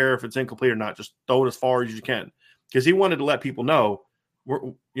 I don't care if it's incomplete or not, just throw it as far as you can. Because he wanted to let people know,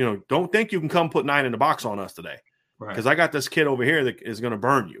 don't think you can come put 9 in the box on us today. Because I got this kid over here that is going to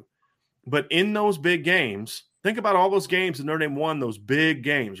burn you. But in those big games, think about all those games that Notre Dame won, those big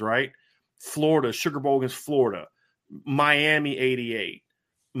games, right? Florida, Sugar Bowl against Florida, Miami 88,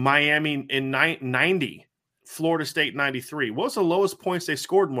 Miami in 90, Florida State 93. What was the lowest points they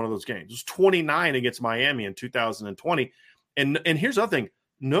scored in one of those games? It was 29 against Miami in 2020. And here's the other thing.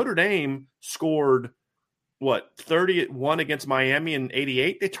 Notre Dame scored, 31 against Miami in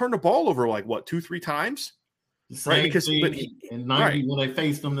 88? They turned the ball over 2-3 times? Right, because in 90 when they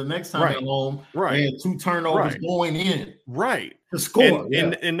faced them the next time at home, they had 2 turnovers going in. Right. To score.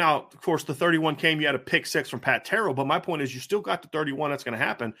 And now, of course, the 31 came, you had a pick 6 from Pat Terrell, but my point is you still got the 31 that's going to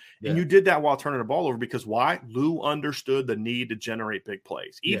happen, and you did that while turning the ball over because why? Lou understood the need to generate big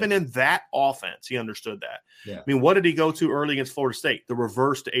plays. Even in that offense, he understood that. Yeah. I mean, what did he go to early against Florida State? The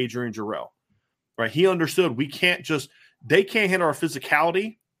reverse to Adrian Jarrell. Right? He understood they can't handle our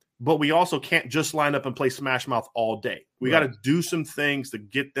physicality, but we also can't just line up and play smash mouth all day. We got to do some things to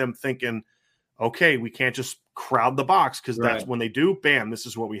get them thinking, okay, we can't just crowd the box because that's when they do, bam, this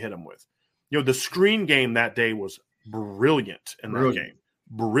is what we hit them with. The screen game that day was brilliant in that game.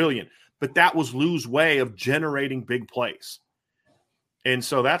 Brilliant. But that was Lou's way of generating big plays. And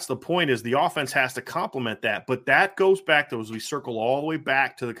so that's the point is the offense has to complement that. But that goes back to, as we circle all the way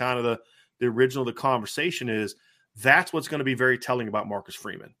back to the kind of the original of the conversation is that's what's going to be very telling about Marcus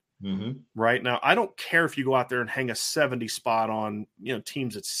Freeman. Mm-hmm. Right now, I don't care if you go out there and hang a 70 spot on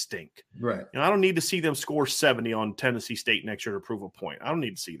teams that stink. Right. I don't need to see them score 70 on Tennessee State next year to prove a point. I don't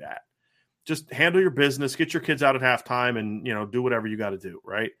need to see that. Just handle your business, get your kids out at halftime, and do whatever you got to do.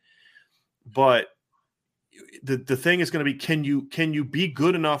 Right. But the thing is going to be can you be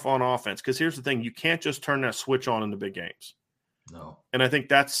good enough on offense? Because here's the thing: you can't just turn that switch on in the big games. No. And I think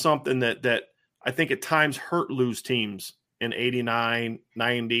that's something that I think at times hurt Lou's teams. In 89,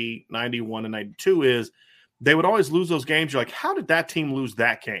 90, 91, and 92 is they would always lose those games. You're like, how did that team lose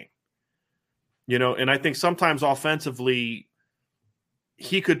that game? And I think sometimes offensively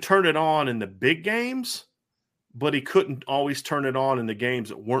he could turn it on in the big games, but he couldn't always turn it on in the games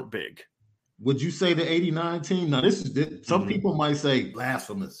that weren't big. Would you say the 89 team? Now, this is some people might say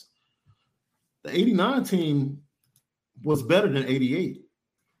blasphemous. The 89 team was better than 88.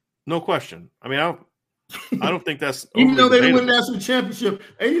 No question. I mean, I don't think that's even though they didn't win the national championship,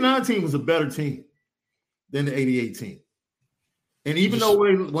 89 team was a better team than the 88 team. And even though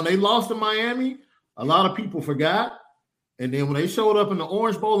when they lost to Miami, a lot of people forgot. And then when they showed up in the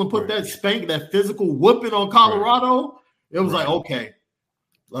Orange Bowl and put that physical whooping on Colorado, it was like, okay,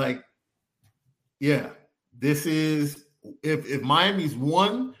 this is if Miami's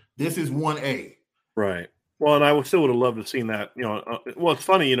 1, this is 1A. Right. Well, and I still would have loved to have seen that. Well, it's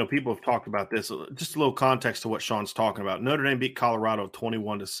funny, people have talked about this. Just a little context to what Sean's talking about. Notre Dame beat Colorado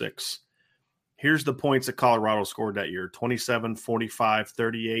 21-6. Here's the points that Colorado scored that year: 27, 45,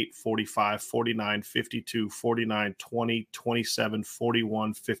 38, 45, 49, 52, 49, 20, 27,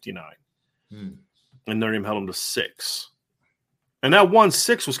 41, 59. And Notre Dame held them to 6. And that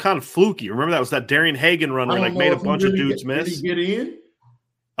 1-6 was kind of fluky. Remember that was that Darian Hagan run where made a bunch of dudes miss. Did he get in?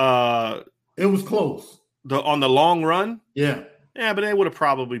 It was close. On the long run? Yeah. Yeah, but they would have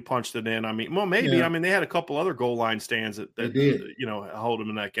probably punched it in. I mean, well, maybe. Yeah. I mean, they had a couple other goal line stands that did. Hold them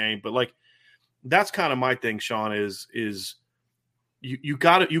in that game. But, that's kind of my thing, Sean, is you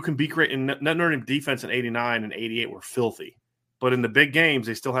can be great. And Notre Dame defense in 89 and 88 were filthy. But in the big games,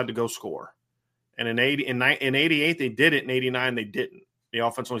 they still had to go score. And in 88, they did it. In 89, they didn't. The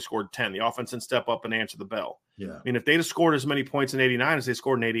offense only scored 10. The offense didn't step up and answer the bell. Yeah. I mean, if they'd have scored as many points in 89 as they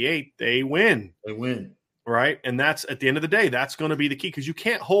scored in 88, they win. They win. Right? And that's, at the end of the day, that's going to be the key, because you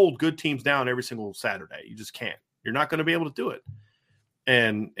can't hold good teams down every single Saturday. You just can't. You're not going to be able to do it.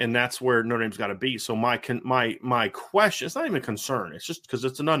 And that's where Notre Dame's got to be. So my question, it's not even a concern. It's just because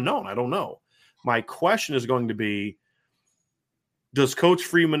it's an unknown. I don't know. My question is going to be, does Coach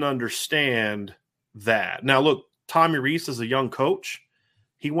Freeman understand that? Now, look, Tommy Rees is a young coach.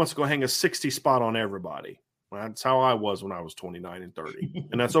 He wants to go hang a 60 spot on everybody. Well, that's how I was when I was 29 and 30.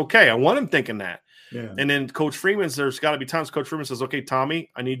 And that's okay. I want him thinking that. Yeah. And then Coach Freeman's, there's got to be times Coach Freeman says, okay, Tommy,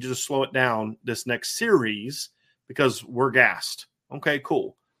 I need you to slow it down this next series because we're gassed. Okay,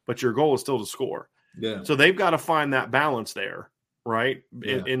 cool. But your goal is still to score. Yeah. So they've got to find that balance there, right,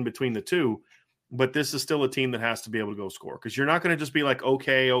 Yeah. in between the two. But this is still a team that has to be able to go score, because you're not going to just be like,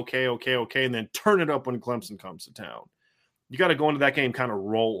 okay, and then turn it up when Clemson comes to town. You got to go into that game kind of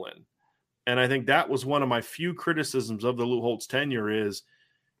rolling. And I think that was one of my few criticisms of the Lou Holtz tenure, is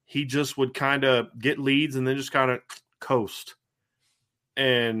he just would kind of get leads and then just kind of coast.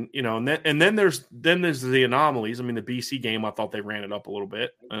 And, you know, and then there's the anomalies. I mean, the BC game, I thought they ran it up a little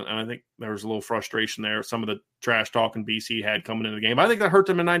bit. And I think there was a little frustration there. Some of the trash talking BC had coming into the game. I think that hurt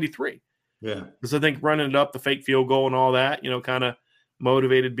them in 93. Yeah. Because I think running it up, the fake field goal and all that, you know, kind of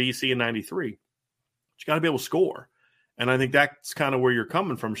motivated BC in 93. But you got to be able to score. And I think that's kind of where you're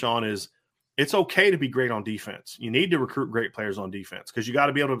coming from, Sean, is it's okay to be great on defense. You need to recruit great players on defense, because you got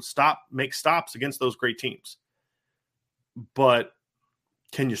to be able to make stops against those great teams. But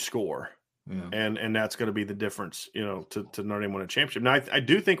can you score? Yeah. And that's going to be the difference, you know, to Notre Dame win a championship. Now, I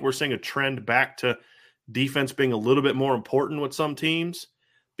do think we're seeing a trend back to defense being a little bit more important with some teams,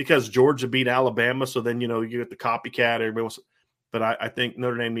 because Georgia beat Alabama. So then, you know, you get the copycat. Everybody wants, but I think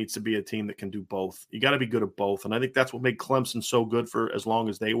Notre Dame needs to be a team that can do both. You got to be good at both. And I think that's what made Clemson so good for as long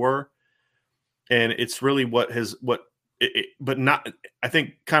as they were. And it's really but not, I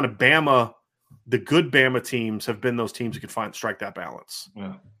think kind of Bama, the good Bama teams have been those teams that could strike that balance.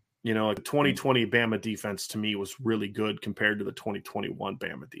 Yeah. You know, like the 2020 Bama defense to me was really good compared to the 2021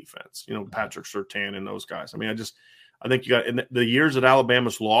 Bama defense. You know, Patrick Surtain and those guys. I mean, I think you got, in the years that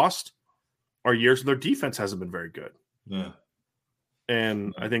Alabama's lost are years their defense hasn't been very good. Yeah.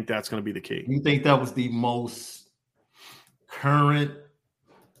 And I think that's going to be the key. You think that was the most current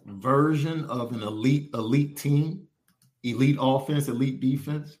version of an elite team, elite offense, elite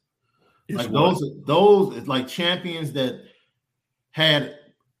defense? Like those like champions that had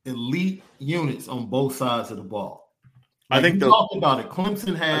elite units on both sides of the ball. Like, I think you talked about it.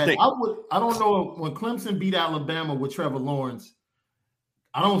 Clemson had. I don't know when Clemson beat Alabama with Trevor Lawrence.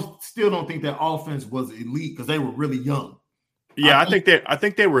 Still don't think that offense was elite because they were really young. Yeah, I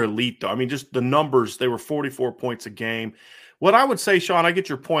think they were elite though. I mean, just the numbers, they were 44 points a game. What I would say, Sean, I get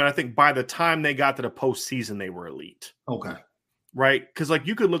your point. I think by the time they got to the postseason, they were elite. Okay. Right? Because, like,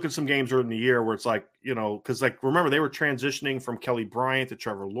 you could look at some games early in the year where it's like, you know, because, like, remember, they were transitioning from Kelly Bryant to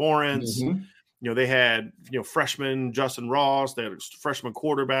Trevor Lawrence. Mm-hmm. You know, they had, you know, freshman Justin Ross, they had a freshman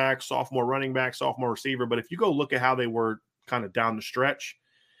quarterback, sophomore running back, sophomore receiver. But if you go look at how they were kind of down the stretch,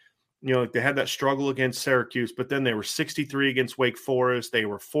 you know, like they had that struggle against Syracuse, but then they were 63 against Wake Forest. They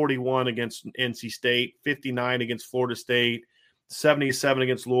were 41 against NC State, 59 against Florida State, 77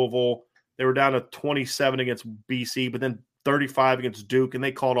 against Louisville. They were down to 27 against BC, but then 35 against Duke, and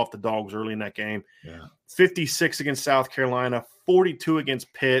they called off the dogs early in that game. Yeah. 56 against South Carolina, 42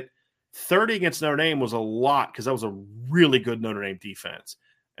 against Pitt, 30 against Notre Dame was a lot because that was a really good Notre Dame defense.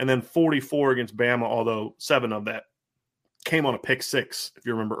 And then 44 against Bama, although 7 of that came on a pick 6. If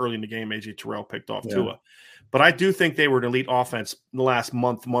you remember early in the game, A.J. Terrell picked off Tua. But I do think they were an elite offense the last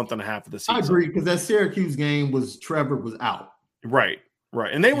month and a half of the season. I agree, because that Syracuse game Trevor was out. Right.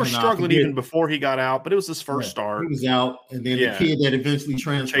 And they were struggling even before he got out, but it was his first start. He was out, and then the kid that eventually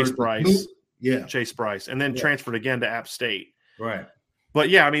transferred. Chase Bryce. Chase Bryce. And then transferred again to App State. Right. But,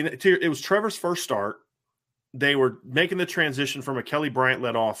 yeah, I mean, it was Trevor's first start. They were making the transition from a Kelly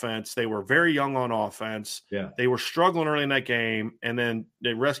Bryant-led offense. They were very young on offense. Yeah. They were struggling early in that game, and then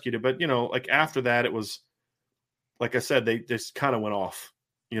they rescued it. But, you know, like after that, it was, like I said, they just kind of went off.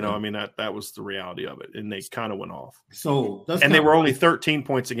 You know, I mean, that was the reality of it, and they kind of went off. So they were only 13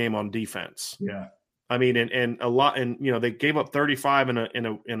 points a game on defense. Yeah. I mean, and a lot, and you know, they gave up 35 in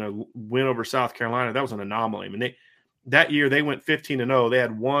a win over South Carolina. That was an anomaly. I mean, that year they went 15-0. They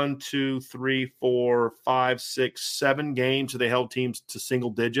had 1, 2, 3, 4, 5, 6, 7 games that they held teams to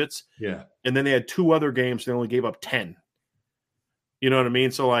single digits. Yeah. And then they had 2 other games they only gave up 10. You know what I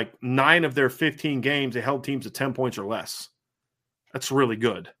mean? So like 9 of their 15 games, they held teams to 10 points or less. That's really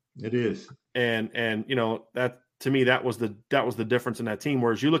good. It is. And you know, to me, that was the difference in that team.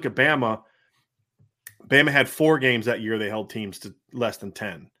 Whereas you look at Bama had 4 games that year they held teams to less than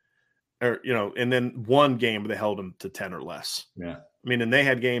 10. Or, and then 1 game they held them to 10 or less. Yeah. I mean, and they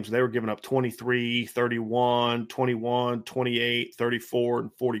had games they were giving up 23, 31, 21, 28, 34,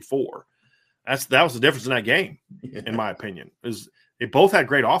 and 44. That was the difference in that game, in my opinion. They both had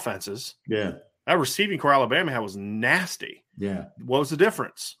great offenses. Yeah. That receiving core Alabama had was nasty. Yeah. What was the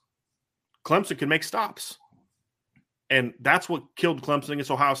difference? Clemson could make stops. And that's what killed Clemson against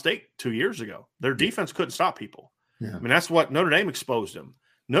Ohio State 2 years ago. Their defense couldn't stop people. Yeah. I mean, that's what Notre Dame exposed them.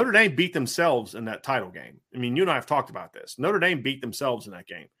 Notre Dame beat themselves in that title game. I mean, you and I have talked about this. Notre Dame beat themselves in that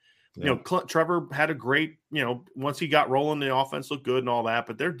game. Yeah. Trevor had a great, once he got rolling, the offense looked good and all that,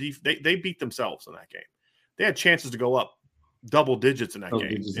 but they beat themselves in that game. They had chances to go up double digits in that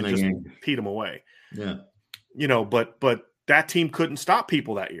game and just beat them away. Yeah. But that team couldn't stop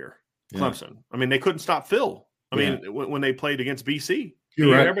people that year, Clemson. Yeah. I mean, they couldn't stop Phil. I mean, when they played against BC.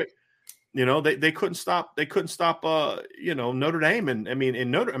 You're right. They couldn't stop. They couldn't stop. Notre Dame,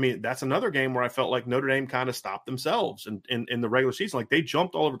 and that's another game where I felt like Notre Dame kind of stopped themselves in the regular season. Like they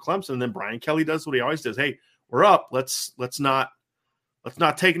jumped all over Clemson, and then Brian Kelly does what he always does. Hey, we're up. Let's not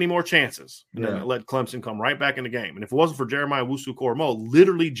take any more chances. And then let Clemson come right back in the game. And if it wasn't for Jeremiah Owusu-Koramoah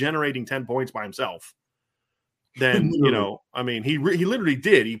literally generating 10 points by himself, then he literally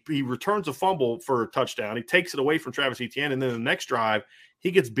did. He returns a fumble for a touchdown. He takes it away from Travis Etienne, and then the next drive. He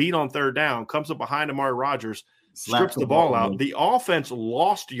gets beat on 3rd down, comes up behind Amari Rodgers, strips the ball out. The offense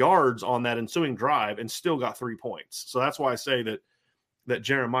lost yards on that ensuing drive and still got 3 points. So that's why I say that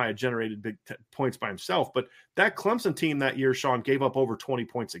Jeremiah generated big points by himself. But that Clemson team that year, Sean, gave up over 20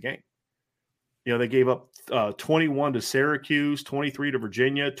 points a game. They gave up 21 to Syracuse, 23 to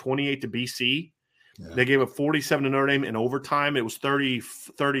Virginia, 28 to BC. Yeah. They gave up 47 to Notre Dame in overtime. It was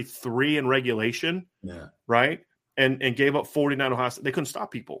 33 in regulation. Yeah. Right? And gave up 49 Ohio State. They couldn't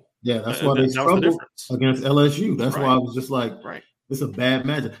stop people. Yeah, that's why they struggled against LSU. That's why I was just like, it's a bad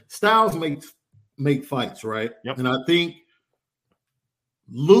matchup. Styles make fights, right? Yep. And I think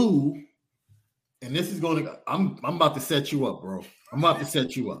Lou, and this is going to, I'm about to set you up, bro. I'm about to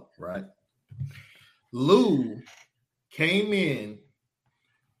set you up, right? Lou came in,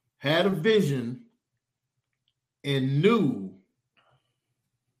 had a vision, and knew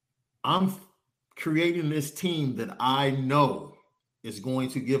I'm creating this team that I know is going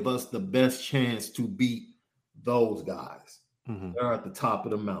to give us the best chance to beat those guys. Mm-hmm. They're at the top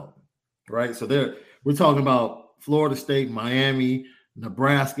of the mountain, right? So we're talking about Florida State, Miami,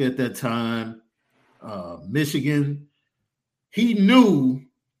 Nebraska at that time, Michigan. He knew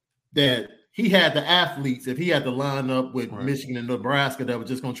that he had the athletes. If he had to line up with Michigan and Nebraska that was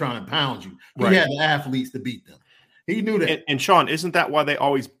just going to try and pound you, he had the athletes to beat them. He knew that. And Sean, isn't that why they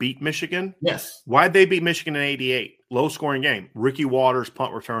always beat Michigan? Yes. Why'd they beat Michigan in 88? Low-scoring game. Ricky Waters,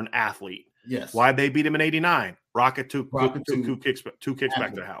 punt return, athlete. Yes. Why'd they beat him in 89? Rocket two kicks back to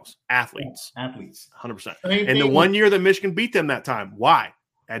the house. Athletes. 100%. And the 1 year that Michigan beat them that time, why?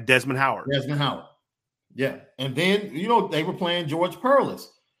 At Desmond Howard. Yeah. And then, they were playing George Perlis.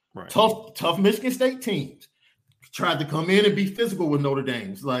 Right. Tough Michigan State teams. Tried to come in and be physical with Notre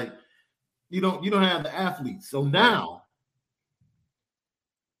Dame. It's like, you don't have the athletes. So now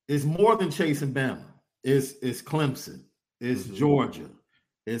it's more than chasing Bama. It's Clemson. It's Georgia.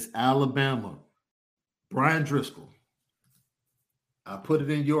 It's Alabama. Brian Driscoll. I put it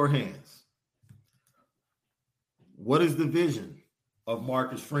in your hands. What is the vision of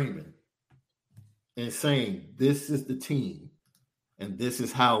Marcus Freeman in saying this is the team and this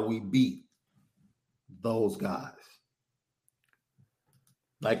is how we beat those guys?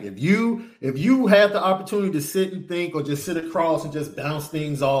 Like if you had the opportunity to sit and think or just sit across and just bounce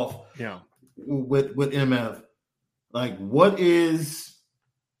things off with MF, like what is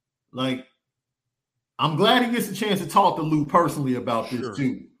like I'm glad he gets a chance to talk to Lou personally about this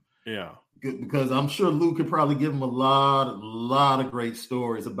too. Yeah. Because I'm sure Lou could probably give him a lot of great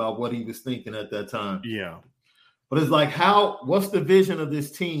stories about what he was thinking at that time. Yeah. But it's like what's the vision of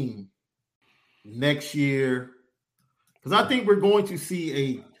this team next year? Because I think we're going to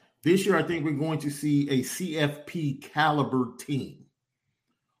see this year, I think we're going to see a CFP caliber team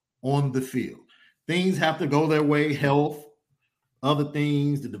on the field. Things have to go their way, health, other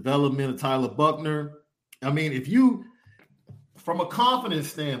things, the development of Tyler Buckner. I mean, if you, from a confidence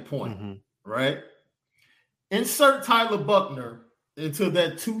standpoint, right, insert Tyler Buckner into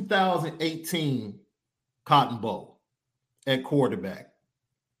that 2018 Cotton Bowl at quarterback.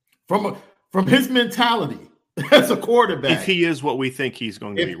 From his mentality, as a quarterback, if he is what we think he's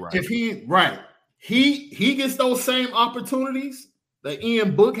going to be, right? If he gets those same opportunities that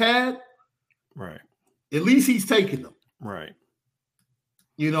Ian Book had, right? At least he's taking them. Right.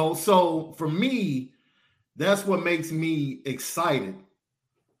 So for me, that's what makes me excited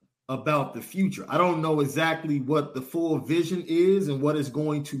about the future. I don't know exactly what the full vision is and what it's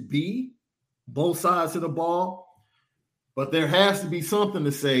going to be, both sides of the ball, but there has to be something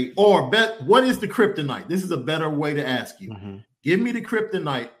to say, or what is the kryptonite? This is a better way to ask you. Mm-hmm. Give me the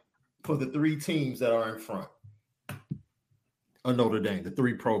kryptonite for the three teams that are in front of Notre Dame, the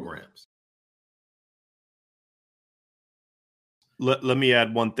three programs. Let me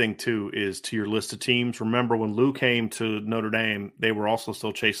add one thing, too, is to your list of teams. Remember, when Lou came to Notre Dame, they were also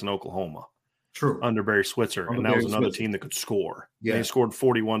still chasing Oklahoma. True. Under Barry Switzer. And that was another team that could score. Yeah. They scored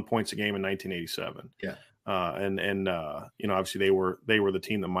 41 points a game in 1987. Yeah. Obviously they were the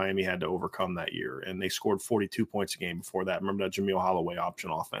team that Miami had to overcome that year, and they scored 42 points a game before that. Remember that Jameel Holloway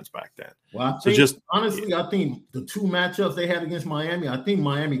option offense back then. Well, I think the two matchups they had against Miami, I think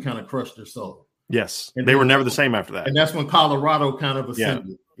Miami kind of crushed their soul. Yes, and they were never the same after that. And that's when Colorado kind of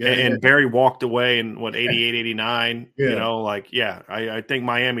ascended. Yeah. And Barry walked away in 88, 89. Yeah. I think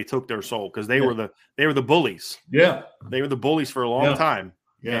Miami took their soul because they were the bullies. Yeah. They were the bullies for a long time.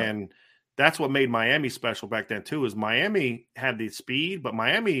 Yeah. And that's what made Miami special back then too, is Miami had the speed, but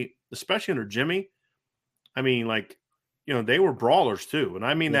Miami, especially under Jimmy, I mean, they were brawlers too. And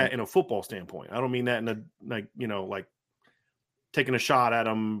I mean that in a football standpoint. I don't mean that in a taking a shot at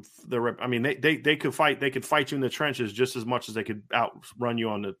them. They could fight. They could fight you in the trenches just as much as they could outrun you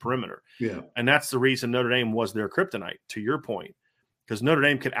on the perimeter. Yeah. And that's the reason Notre Dame was their kryptonite, to your point, because Notre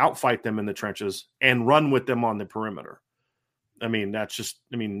Dame could outfight them in the trenches and run with them on the perimeter. I mean, that's just,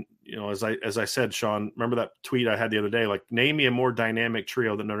 as I said, Sean, remember that tweet I had the other day, name me a more dynamic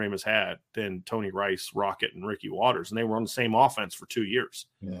trio that Notre Dame has had than Tony Rice, Rocket, and Ricky Waters. And they were on the same offense for 2 years.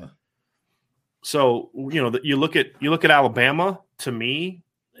 Yeah. So, you look at Alabama, to me,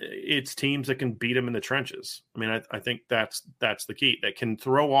 it's teams that can beat them in the trenches. I mean, I think that's the key. That can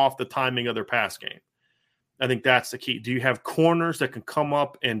throw off the timing of their pass game. I think that's the key. Do you have corners that can come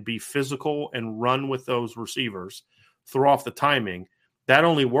up and be physical and run with those receivers, throw off the timing? That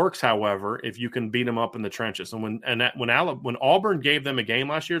only works, however, if you can beat them up in the trenches. And when Auburn gave them a game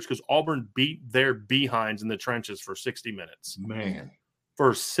last year, it's because Auburn beat their behinds in the trenches for 60 minutes. Man.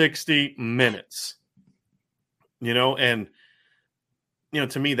 For 60 minutes. To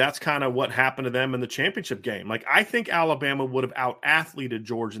me, that's kind of what happened to them in the championship game. I think Alabama would have out-athleted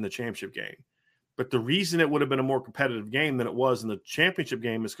Georgia in the championship game. But the reason it would have been a more competitive game than it was in the championship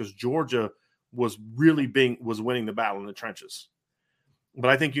game is because Georgia was winning the battle in the trenches. But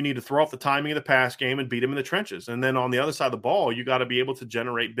I think you need to throw off the timing of the pass game and beat them in the trenches. And then on the other side of the ball, you got to be able to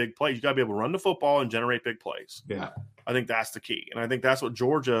generate big plays. You got to be able to run the football and generate big plays. Yeah. I think that's the key. And I think that's what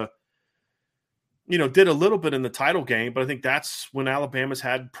Georgia, did a little bit in the title game, but I think that's when Alabama's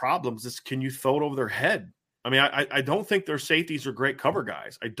had problems. Is can you throw it over their head? I mean, I don't think their safeties are great cover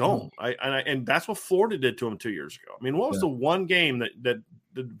guys. I don't. And that's what Florida did to them 2 years ago. I mean, what was the one game that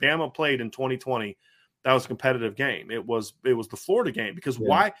Bama played in 2020 that was a competitive game? It was the Florida game. Because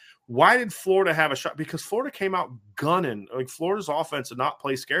why did Florida have a shot? Because Florida came out gunning. Florida's offense did not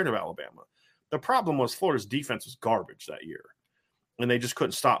play scared of Alabama. The problem was Florida's defense was garbage that year, and they just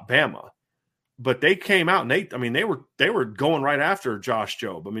couldn't stop Bama. But they came out and they were going right after Josh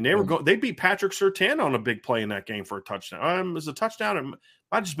Jobe. I mean, they beat Patrick Surtain on a big play in that game for a touchdown. It was a touchdown. It might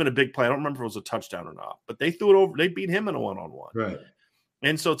have just been a big play. I don't remember if it was a touchdown or not. But they threw it over. They beat him in a one-on-one. Right.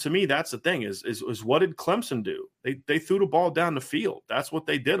 And so to me, that's the thing is what did Clemson do? They threw the ball down the field. That's what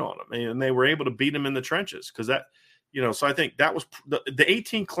they did on them. And they were able to beat him in the trenches because that, so I think that was the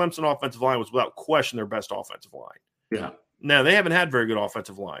 18 Clemson offensive line was without question their best offensive line. Yeah. Now, they haven't had very good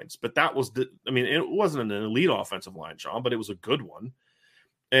offensive lines, but that was it wasn't an elite offensive line, Sean, but it was a good one.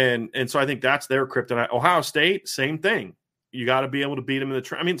 And so I think that's their kryptonite. Ohio State, same thing. You got to be able to beat them in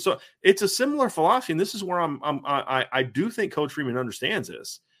the so it's a similar philosophy, and this is where I do think Coach Freeman understands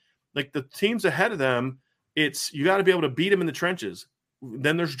this. The teams ahead of them, it's you got to be able to beat them in the trenches.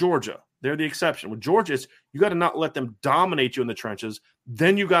 Then there's Georgia. They're the exception. With Georgia, you got to not let them dominate you in the trenches.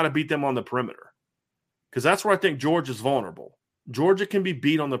 Then you got to beat them on the perimeter. Because that's where I think Georgia's vulnerable. Georgia can be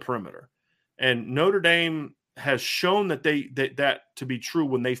beat on the perimeter. And Notre Dame has shown that that to be true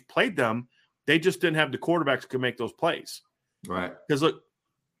when they've played them. They just didn't have the quarterbacks that could make those plays. Right. Because look,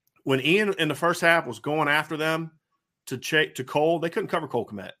 when Ian in the first half was going after them to Cole, they couldn't cover Cole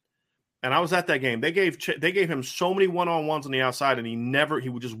Kmet. And I was at that game. They gave him so many one-on-ones on the outside, and he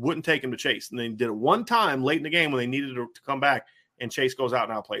just wouldn't take him to Chase. And they did it one time late in the game when they needed to come back, and Chase goes out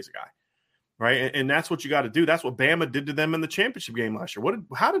and outplays a guy. Right, and that's what you got to do. That's what Bama did to them in the championship game last year.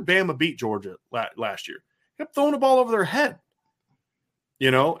 How did Bama beat Georgia last year? They kept throwing the ball over their head.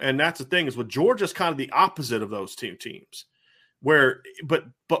 And that's the thing is with Georgia's kind of the opposite of those two teams.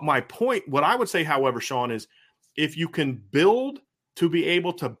 But my point, what I would say, however, Sean, is if you can build to be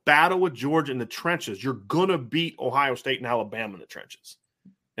able to battle with Georgia in the trenches, you're going to beat Ohio State and Alabama in the trenches,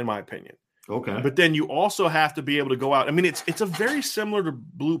 in my opinion. Okay. But then you also have to be able to go out. I mean, it's a very similar to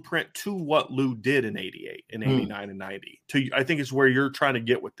blueprint to what Lou did in 88 and 89 and 90. I think is where you're trying to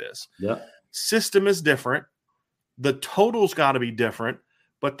get with this. Yeah. System is different. The total's got to be different,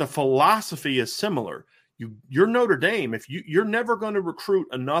 but the philosophy is similar. You're Notre Dame. If you're never going to recruit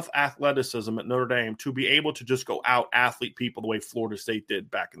enough athleticism at Notre Dame to be able to just go out athlete people the way Florida State did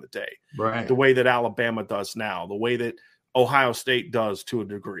back in the day, right? The way that Alabama does now, the way that Ohio State does to a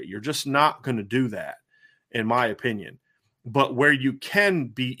degree. You're just not going to do that, in my opinion. But where you can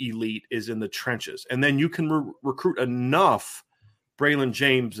be elite is in the trenches, and then you can recruit enough Braylon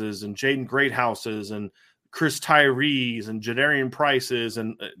Jameses and Jaden Greathouses and Chris Tyrees and Jadarian Prices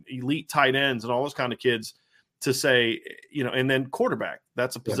and elite tight ends and all those kind of kids to say, and then quarterback.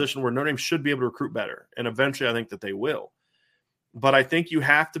 That's a position where Notre Dame should be able to recruit better. And eventually I think that they will. But I think you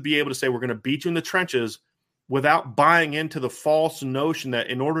have to be able to say, we're going to beat you in the trenches without buying into the false notion that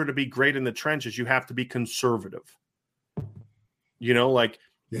in order to be great in the trenches, you have to be conservative.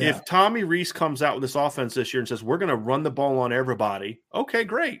 If Tommy Rees comes out with this offense this year and says, we're going to run the ball on everybody. Okay,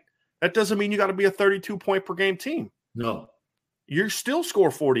 great. That doesn't mean you got to be a 32-point per game team. No. You still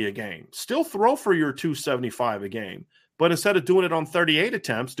score 40 a game. Still throw for your 275 a game. But instead of doing it on 38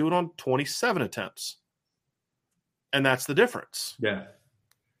 attempts, do it on 27 attempts. And that's the difference. Yeah.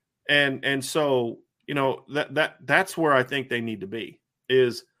 And so, that's where I think they need to be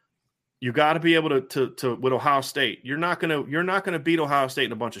is you got to be able to with Ohio State. You're not going to beat Ohio State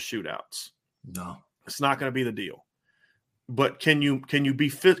in a bunch of shootouts. No. It's not going to be the deal. But can you be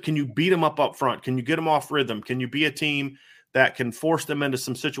fit? Can you beat them up front? Can you get them off rhythm? Can you be a team that can force them into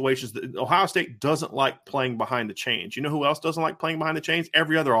some situations that Ohio State doesn't like playing behind the chains? You know who else doesn't like playing behind the chains?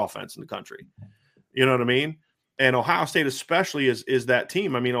 Every other offense in the country. You know what I mean? And Ohio State especially is that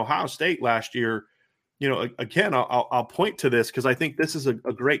team. I mean, Ohio State last year, again, I'll point to this because I think this is a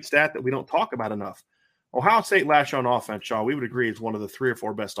great stat that we don't talk about enough. Ohio State last year on offense, Sean, we would agree is one of the 3 or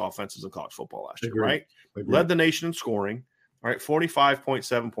 4 best offenses in college football last year, right? Led the nation in scoring. All right,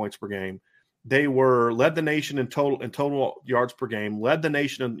 45.7 points per game. They led the nation in total yards per game, led the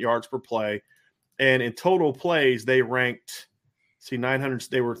nation in yards per play, and in total plays they ranked 900.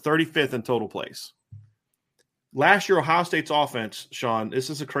 They were 35th in total plays. Last year, Ohio State's offense, Sean, this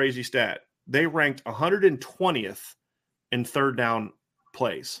is a crazy stat. They ranked 120th in third down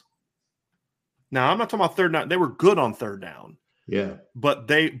plays. Now, I'm not talking about third down. They were good on third down. Yeah. But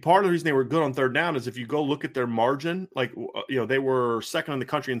part of the reason they were good on third down is if you go look at their margin, they were second in the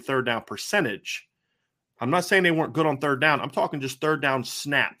country in third down percentage. I'm not saying they weren't good on third down. I'm talking just third down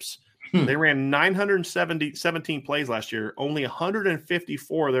snaps. They ran 917 plays last year. Only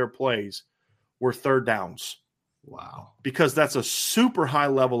 154 of their plays were third downs. Wow. Because that's a super high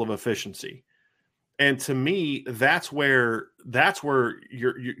level of efficiency. And to me, that's where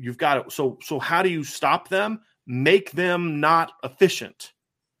you've got it. So how do you stop them? Make them not efficient.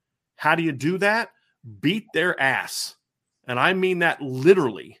 How do you do that? Beat their ass. And I mean that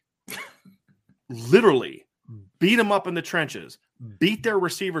literally. Literally. Beat them up in the trenches. Beat their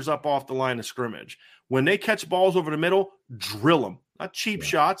receivers up off the line of scrimmage. When they catch balls over the middle, drill them. Not cheap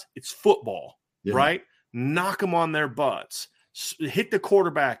shots. It's football, right? Knock them on their butts. Hit the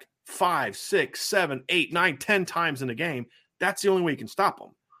quarterback 5, 6, 7, 8, 9, 10 times in a game. That's the only way you can stop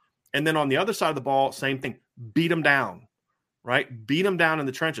them. And then on the other side of the ball, same thing. Beat them down, right? Beat them down in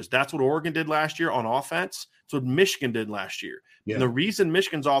the trenches. That's what Oregon did last year on offense. That's what Michigan did last year. Yeah. And the reason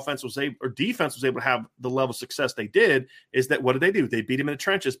Michigan's defense was able to have the level of success they did is that what did they do? They beat them in the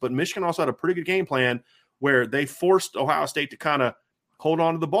trenches. But Michigan also had a pretty good game plan where they forced Ohio State to kind of hold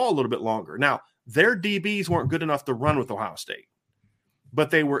on to the ball a little bit longer. Now, their DBs weren't good enough to run with Ohio State, but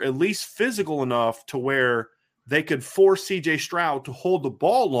they were at least physical enough to where they could force C.J. Stroud to hold the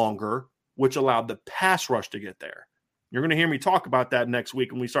ball longer, which allowed the pass rush to get there. You're going to hear me talk about that next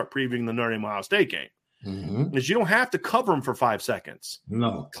week when we start previewing the Notre Dame Ohio State game. Because you don't have to cover them for 5 seconds.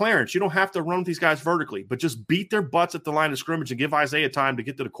 No. Clarence, you don't have to run with these guys vertically, but just beat their butts at the line of scrimmage and give Isaiah time to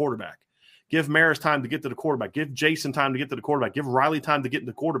get to the quarterback. Give Maris time to get to the quarterback. Give Jason time to get to the quarterback. Give Riley time to get to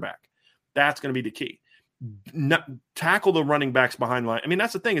the quarterback. That's going to be the key. Tackle the running backs behind the line. I mean,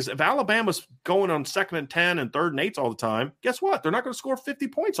 that's the thing is if Alabama's going on 2nd and 10 and 3rd and 8 all the time, guess what? They're not going to score 50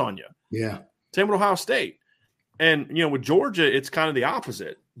 points on you. Yeah. Same with Ohio State. And, with Georgia, it's kind of the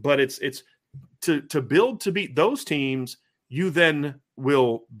opposite. But it's to build to beat those teams, you then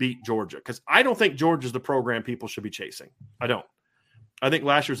will beat Georgia. Because I don't think Georgia's the program people should be chasing. I don't. I think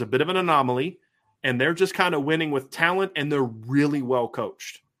last year's a bit of an anomaly, and they're just kind of winning with talent, and they're really well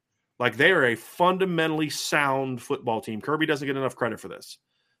coached. Like, they are a fundamentally sound football team. Kirby doesn't get enough credit for this.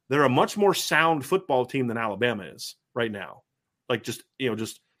 They're a much more sound football team than Alabama is right now. Like, just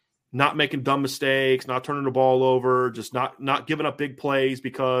not making dumb mistakes, not turning the ball over, just not giving up big plays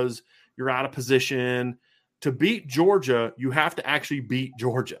because you're out of position. To beat Georgia, you have to actually beat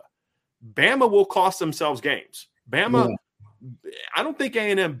Georgia. Bama will cost themselves games. Bama, I don't think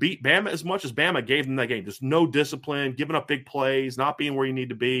A&M beat Bama as much as Bama gave them that game. Just no discipline, giving up big plays, not being where you need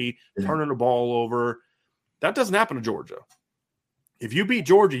to be, turning the ball over. That doesn't happen to Georgia. If you beat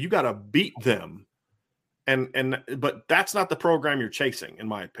Georgia, you got to beat them. But that's not the program you're chasing, in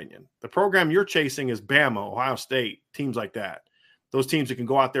my opinion. The program you're chasing is Bama, Ohio State, teams like that. Those teams that can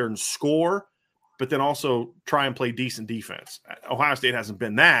go out there and score, but then also try and play decent defense. Ohio State hasn't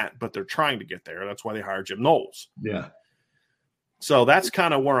been that, but they're trying to get there. That's why they hired Jim Knowles. Yeah. So that's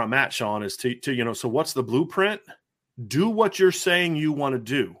kind of where I'm at, Sean, is to so what's the blueprint? Do what you're saying you want to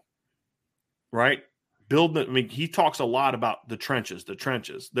do, right? He talks a lot about the trenches.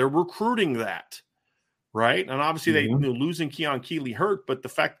 They're recruiting that. Right. And obviously they losing Keon Keeley hurt, but the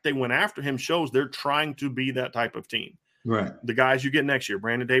fact that they went after him shows they're trying to be that type of team. Right. The guys you get next year,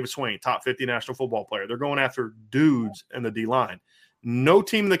 Brandon Davis-Swain, top 50 national football player. They're going after dudes in the D line. No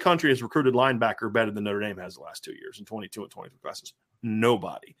team in the country has recruited linebacker better than Notre Dame has the last 2 years in 22 and 23 classes.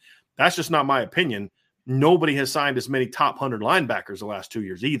 Nobody. That's just not my opinion. Nobody has signed as many top 100 linebackers the last 2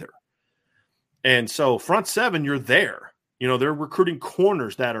 years either. And so front seven, you're there. They're recruiting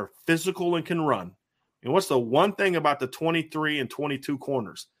corners that are physical and can run. And what's the one thing about the 23 and 22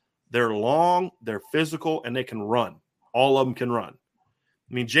 corners? They're long, they're physical, and they can run. All of them can run.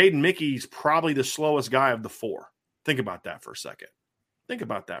 I mean, Jaden Mickey's probably the slowest guy of the four. Think about that for a second. And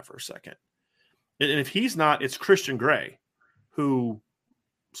if he's not, it's Christian Gray, who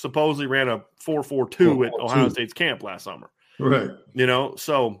supposedly ran a 4.42 at Ohio State's camp last summer. Right.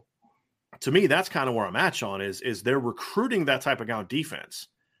 So to me, that's kind of where I'm at, Sean, is they're recruiting that type of guy on defense.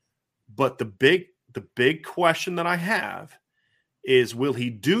 But the big question that I have is, will he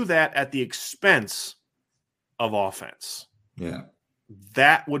do that at the expense of offense? Yeah.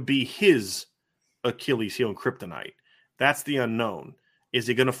 That would be his Achilles heel and kryptonite. That's the unknown. Is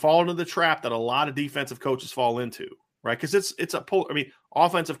he going to fall into the trap that a lot of defensive coaches fall into, right? Because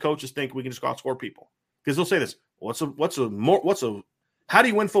offensive coaches think we can just go out and score people. Because they'll say this, how do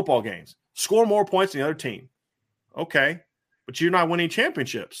you win football games? Score more points than the other team. Okay, but you're not winning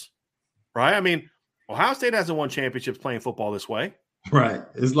championships, right? I mean, Ohio State hasn't won championships playing football this way. Right.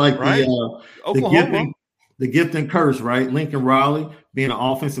 It's like Oklahoma. The gift and curse, right? Lincoln Riley being an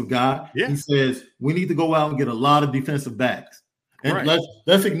offensive guy. Yeah. He says, we need to go out and get a lot of defensive backs. And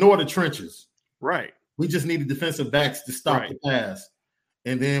let's ignore the trenches. Right. We just need the defensive backs to stop the pass.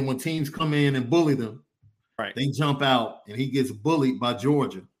 And then when teams come in and bully them, they jump out and he gets bullied by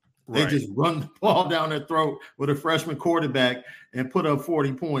Georgia. They just run the ball down their throat with a freshman quarterback and put up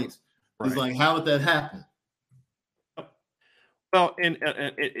 40 points. It's like, how did that happen? Well, and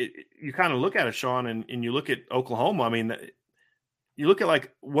you kind of look at it, Sean, and you look at Oklahoma. I mean, you look at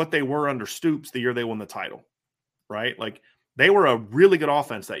like what they were under Stoops the year they won the title, right? Like, they were a really good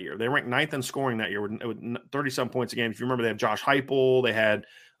offense that year. They ranked 9th in scoring that year with 30-some points a game. If you remember, they had Josh Heupel. They had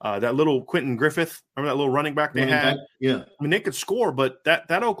that little Quentin Griffith. Remember that little running back they had? Yeah. I mean, they could score, but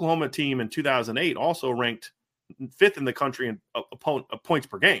that Oklahoma team in 2008 also ranked 5th in the country in points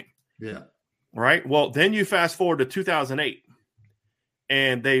per game. Yeah. Right? Well, then you fast forward to 2008,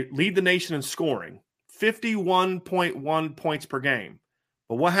 and they lead the nation in scoring, 51.1 points per game.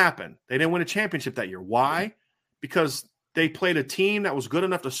 But what happened? They didn't win a championship that year. Why? Because they played a team that was good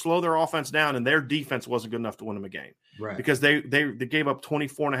enough to slow their offense down, and their defense wasn't good enough to win them a game. Right. Because they gave up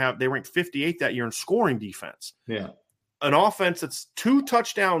 24.5. They ranked 58 that year in scoring defense. Yeah. An offense that's 2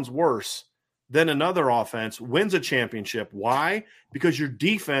 touchdowns worse than another offense wins a championship. Why? Because your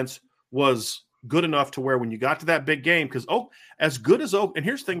defense was good enough to where when you got to that big game, because as good as and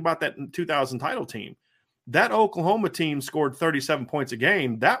here's the thing about that 2000 title team, that Oklahoma team scored 37 points a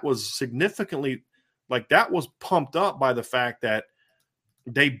game. That was significantly that was pumped up by the fact that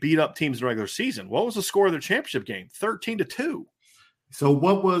they beat up teams in the regular season. What was the score of their championship game? 13-2.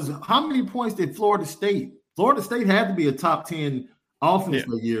 So how many points did Florida State? Florida State had to be a top 10 offense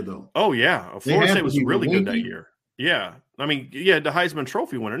that year, though. Oh, yeah. Florida State was really good that year. Yeah. I mean, the Heisman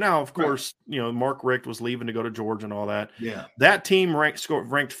Trophy winner. Now, of course, Mark Richt was leaving to go to Georgia and all that. Yeah. That team ranked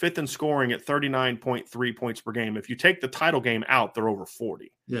 5th in scoring at 39.3 points per game. If you take the title game out, they're over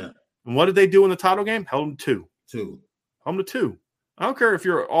 40. Yeah. And what did they do in the title game? Held them to 2. Held them to 2. I don't care if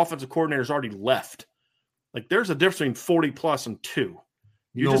your offensive coordinator's already left. Like, there's a difference between 40 plus and 2.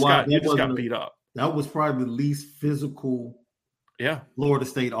 You know why? You just got beat up. That was probably the least physical Florida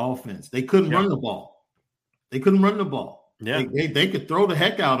State offense. They couldn't run the ball. Yeah. They could throw the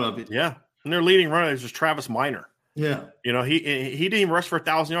heck out of it. Yeah. And their leading runner is just Travis Minor. Yeah. You know, he didn't even rush for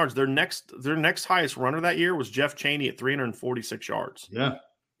 1,000 yards. Their next highest runner that year was Jeff Chaney at 346 yards. Yeah.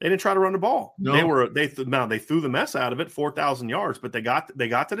 They didn't try to run the ball. No. They threw the mess out of it, 4,000 yards, but they got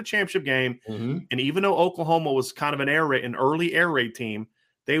to the championship game. Mm-hmm. And even though Oklahoma was kind of an early air raid team,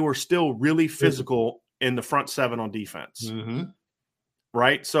 they were still really physical in the front seven on defense. Mm-hmm.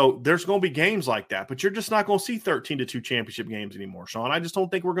 Right? So there's going to be games like that, but you're just not going to see 13-2 championship games anymore, Sean. I just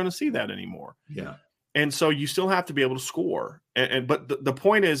don't think we're going to see that anymore. Yeah. And so you still have to be able to score. But the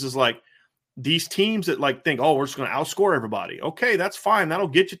point is like these teams that like think, oh, we're just going to outscore everybody. Okay, that's fine. That'll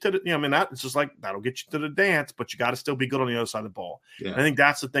get you to the, it's just like that'll get you to the dance, but you got to still be good on the other side of the ball. Yeah. I think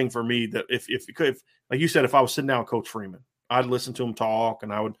that's the thing for me that if like you said, if I was sitting down with Coach Freeman, I'd listen to him talk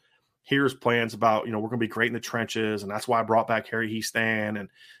and I would hear his plans about, we're going to be great in the trenches. And that's why I brought back Harry Heastan. And,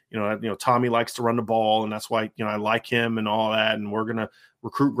 Tommy likes to run the ball. And that's why, I like him and all that. And we're going to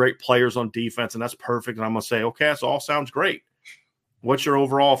recruit great players on defense. And that's perfect. And I'm going to say, okay, this all sounds great. What's your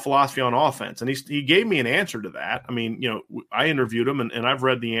overall philosophy on offense? And he gave me an answer to that. I mean, I interviewed him and I've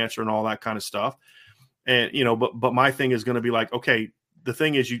read the answer and all that kind of stuff. And, but my thing is going to be like, okay, the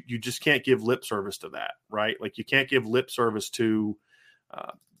thing is you just can't give lip service to that, right? Like you can't give lip service to,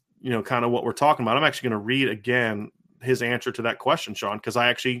 kind of what we're talking about. I'm actually going to read again his answer to that question, Sean, because I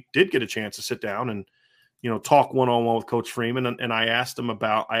actually did get a chance to sit down and, talk one-on-one with Coach Freeman. And I asked him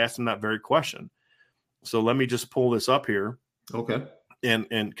that very question. So let me just pull this up here. Okay. And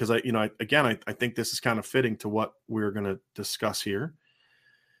because I think this is kind of fitting to what we're going to discuss here.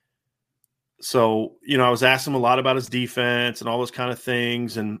 So, I was asking him a lot about his defense and all those kind of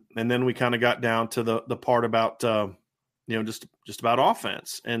things. And then we kind of got down to the part about, just about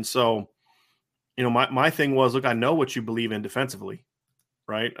offense. And so, my thing was, look, I know what you believe in defensively,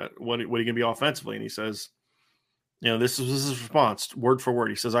 right? What are you going to be offensively? And he says, this is his response, word for word.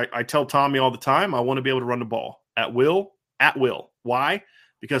 He says, I tell Tommy all the time, I want to be able to run the ball at will. Why?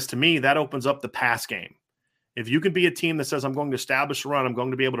 Because to me, that opens up the pass game. If you can be a team that says, I'm going to establish a run, I'm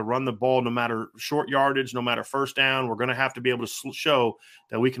going to be able to run the ball no matter short yardage, no matter first down, we're going to have to be able to show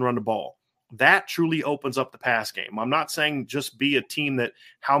that we can run the ball. That truly opens up the pass game. I'm not saying just be a team that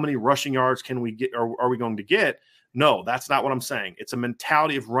how many rushing yards can we get or are we going to get? No, that's not what I'm saying. It's a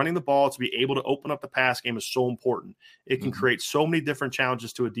mentality of running the ball to be able to open up the pass game is so important. It can create so many different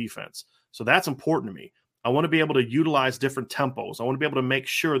challenges to a defense. So that's important to me. I want to be able to utilize different tempos. I want to be able to make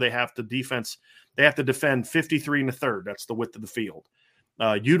sure they have to defend 53 and a third. That's the width of the field.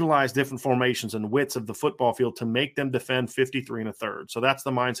 Utilize different formations and widths of the football field to make them defend 53 and a third. So that's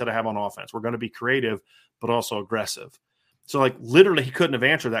the mindset I have on offense. We're going to be creative, but also aggressive. So like literally he couldn't have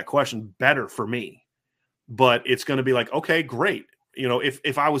answered that question better for me, but it's going to be like, okay, great.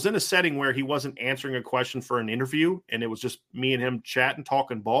 If I was in a setting where he wasn't answering a question for an interview and it was just me and him chatting,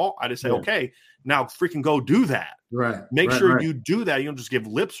 talking ball, I just say, okay, now freaking go do that. Right. Make sure you do that. You don't just give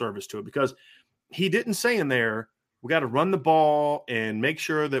lip service to it, because he didn't say in there, we got to run the ball and make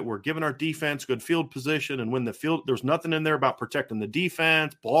sure that we're giving our defense good field position. And when there's nothing in there about protecting the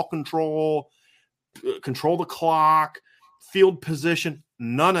defense, ball control the clock, field position,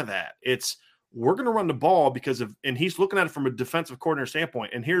 none of that. We're going to run the ball and he's looking at it from a defensive coordinator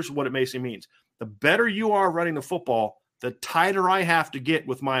standpoint. And here's what it basically means. The better you are running the football, the tighter I have to get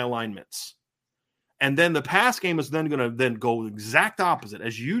with my alignments. And then the pass game is then going to go exact opposite.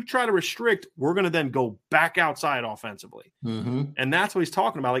 As you try to restrict, we're going to then go back outside offensively. Mm-hmm. And that's what he's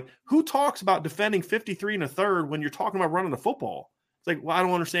talking about. Like, who talks about defending 53 and a third when you're talking about running the football? It's like, well, I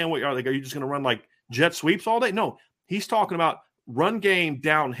don't understand what you are. Like, are you just going to run like jet sweeps all day? No, he's talking about run game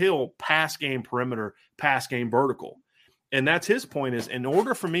downhill, pass game perimeter, pass game vertical. And that's his point is, in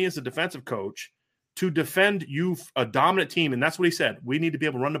order for me as a defensive coach to defend you, a dominant team, and that's what he said, we need to be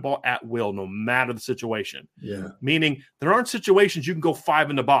able to run the ball at will no matter the situation. Yeah. Meaning there aren't situations you can go 5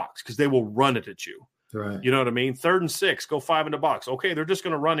 in the box because they will run it at you. Right. You know what I mean? 3rd and 6, go 5 in the box. Okay, they're just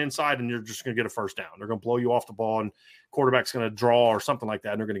going to run inside and you're just going to get a first down. They're going to blow you off the ball and quarterback's going to draw or something like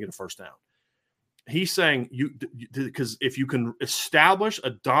that and they're going to get a first down. He's saying because if you can establish a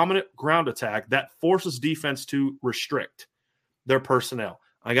dominant ground attack, that forces defense to restrict their personnel.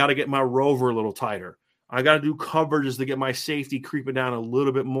 I got to get my rover a little tighter. I got to do coverages to get my safety creeping down a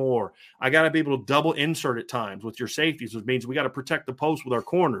little bit more. I got to be able to double insert at times with your safeties, which means we got to protect the post with our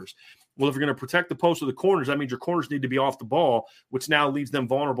corners. Well, if you're going to protect the post with the corners, that means your corners need to be off the ball, which now leaves them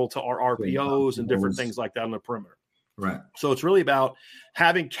vulnerable to our RPOs and different things like that on the perimeter. Right. So it's really about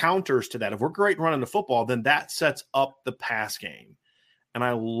having counters to that. If we're great running the football, then that sets up the pass game. And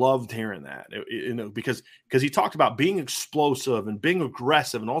I loved hearing that, because he talked about being explosive and being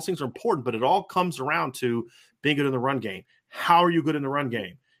aggressive, and all those things are important, but it all comes around to being good in the run game. How are you good in the run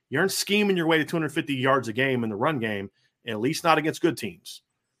game? You aren't scheming your way to 250 yards a game in the run game, at least not against good teams.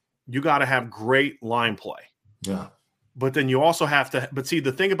 You got to have great line play. Yeah. But then you also have to – but see,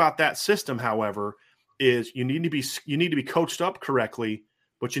 the thing about that system, however, is you need to be coached up correctly,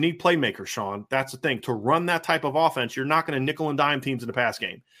 but you need playmakers, Sean. That's the thing. To run that type of offense, you're not going to nickel and dime teams in the pass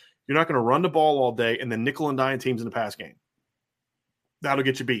game. You're not going to run the ball all day and then nickel and dime teams in the pass game. That'll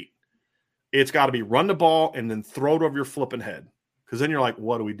get you beat. It's got to be run the ball and then throw it over your flipping head, because then you're like,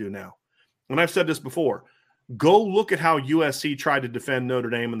 what do we do now? And I've said this before. Go look at how USC tried to defend Notre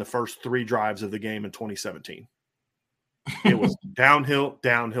Dame in the first 3 drives of the game in 2017. It was downhill,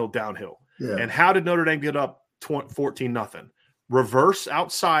 downhill, downhill. Yeah. And how did Notre Dame get up 14-0? Reverse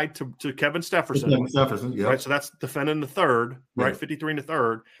outside to Kevin Stepherson. Yeah. Right, so that's defending the third, right? 53 in the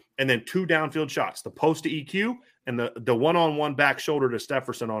third, and then 2 downfield shots: the post to EQ and the one-on-one back shoulder to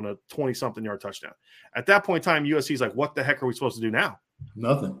Stepherson on a 20-something yard touchdown. At that point in time, USC's like, "What the heck are we supposed to do now?"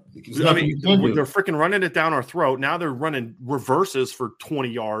 Nothing. I mean, they're freaking running it down our throat. Now they're running reverses for 20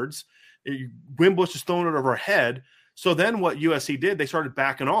 yards. Wimbush is throwing it over our head. So then what USC did, they started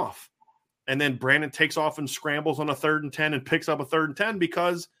backing off. And then Brandon takes off and scrambles on a 3rd and 10 and picks up a 3rd and 10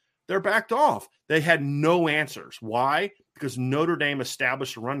 because they're backed off. They had no answers. Why? Because Notre Dame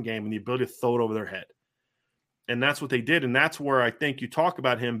established a run game and the ability to throw it over their head. And that's what they did. And that's where I think you talk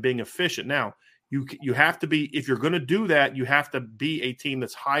about him being efficient. Now, you have to be, if you're going to do that, you have to be a team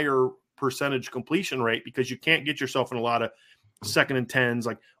that's higher percentage completion rate, because you can't get yourself in a lot of 2nd and 10s.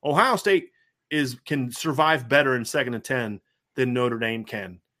 Like Ohio State can survive better in 2nd and 10 than Notre Dame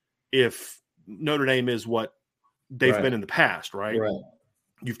can, if Notre Dame is what they've been in the past, right?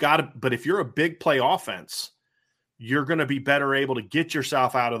 You've got to, but if you're a big play offense, you're going to be better able to get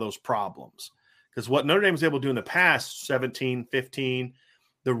yourself out of those problems. Because what Notre Dame was able to do in the past, 17, 15,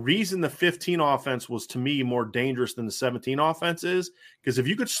 the reason the 15 offense was, to me, more dangerous than the 17 offense is because if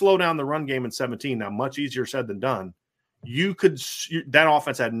you could slow down the run game in 17, now much easier said than done, that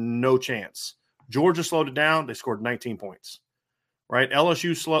offense had no chance. Georgia slowed it down. They scored 19 points. Right?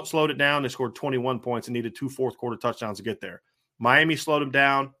 LSU slowed it down. They scored 21 points and needed 2 fourth-quarter touchdowns to get there. Miami slowed them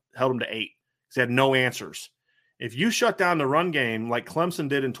down, held them to 8 because they had no answers. If you shut down the run game like Clemson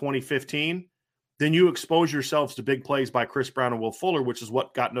did in 2015, then you expose yourselves to big plays by Chris Brown and Will Fuller, which is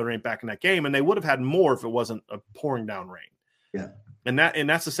what got Notre Dame back in that game. And they would have had more if it wasn't a pouring down rain. Yeah. And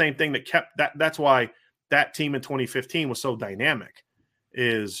that's the same thing that kept that. That's why that team in 2015 was so dynamic,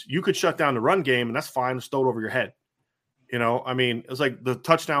 is you could shut down the run game and that's fine. Just throw it over your head. You know, I mean, it was like the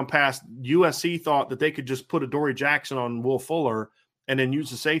touchdown pass. USC thought that they could just put a Dory Jackson on Will Fuller and then use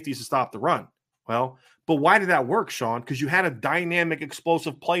the safeties to stop the run. Well, but why did that work, Sean? Because you had a dynamic,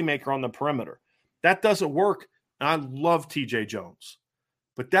 explosive playmaker on the perimeter. That doesn't work. And I love TJ Jones,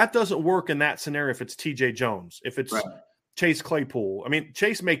 but that doesn't work in that scenario if it's TJ Jones, if it's Chase Claypool. I mean,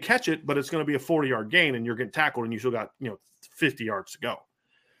 Chase may catch it, but it's going to be a 40-yard gain and you're getting tackled and you still got, 50 yards to go.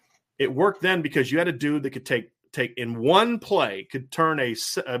 It worked then because you had a dude that could take in one play, could turn a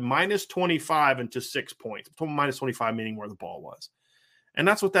minus 25 into 6 points, minus 25 meaning where the ball was. And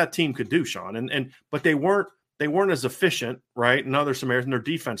that's what that team could do, Sean. But they weren't as efficient, right? And other Samaritans, their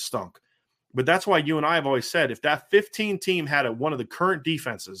defense stunk. But that's why you and I have always said, if that 15 team had one of the current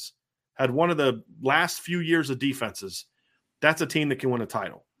defenses, had one of the last few years of defenses, that's a team that can win a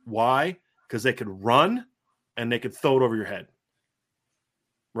title. Why? Because they could run and they could throw it over your head.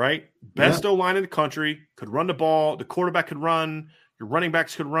 Right? Best O-line in the country, could run the ball. The quarterback could run. Your running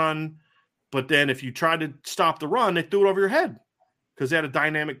backs could run. But then if you tried to stop the run, they threw it over your head because they had a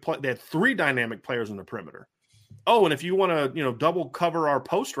dynamic play. They had 3 dynamic players in the perimeter. Oh, and if you want to, double cover our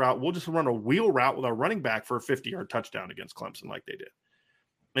post route, we'll just run a wheel route with our running back for a 50-yard touchdown against Clemson like they did.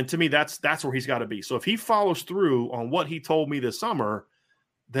 And to me, that's where he's got to be. So if he follows through on what he told me this summer,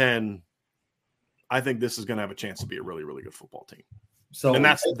 then I think this is going to have a chance to be a really, really good football team. So, and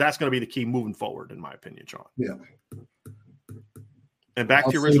that's going to be the key moving forward, in my opinion, Sean. Yeah. And back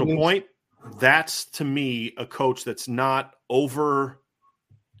to your original point, that's to me a coach that's not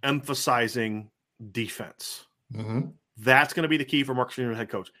over-emphasizing defense. Mm-hmm. That's going to be the key for Marcus Freeman, head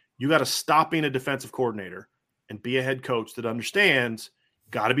coach. You got to stop being a defensive coordinator and be a head coach that understands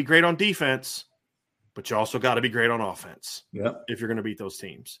got to be great on defense, but you also got to be great on offense. Yeah. If you're going to beat those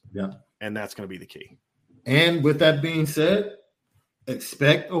teams. Yeah. And that's going to be the key. And with that being said,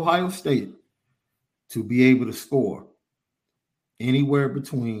 expect Ohio State to be able to score anywhere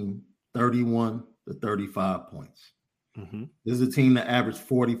between 31 to 35 points. Mm-hmm. This is a team that averaged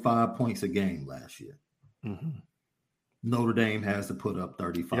 45 points a game last year. Mm-hmm. Notre Dame has to put up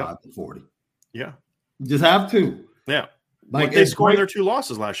 35 to 40. Yeah. You just have to. Yeah. Like they scored their 2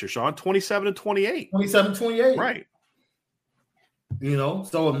 losses last year, Sean, 27 and 28. 27-28. Right.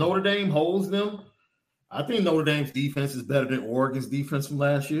 So if Notre Dame holds them, I think Notre Dame's defense is better than Oregon's defense from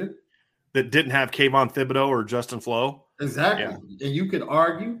last year. That didn't have Kayvon Thibodeau or Justin Flo. Exactly. Yeah. And you could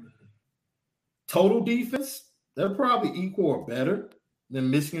argue total defense, they're probably equal or better than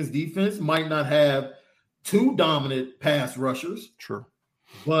Michigan's defense. Might not have 2 dominant pass rushers. Sure.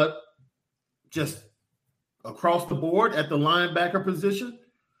 But just across the board at the linebacker position,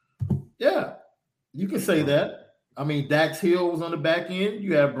 yeah, you can say that. I mean, Dax Hill was on the back end.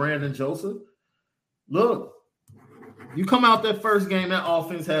 You have Brandon Joseph. Look, you come out that first game, that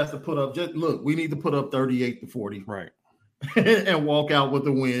offense has to put up we need to put up 38 to 40. Right. And walk out with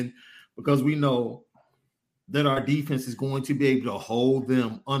the win, because we know that our defense is going to be able to hold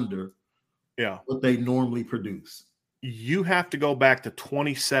them under what they normally produce. You have to go back to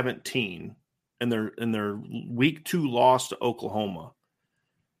 2017 in their week 2 loss to Oklahoma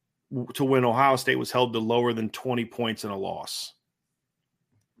to when Ohio State was held to lower than 20 points in a loss.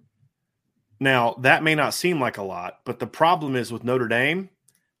 Now, that may not seem like a lot, but the problem is with Notre Dame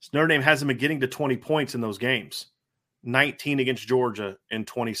hasn't been getting to 20 points in those games. 19 against Georgia in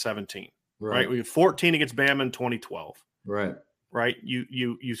 2017. Right? We had 14 against Bama in 2012. Right. Right?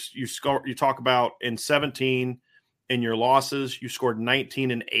 You talk about in 17 in your losses, you scored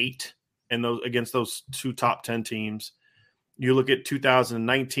 19 and 8 in those against those 2 top 10 teams. You look at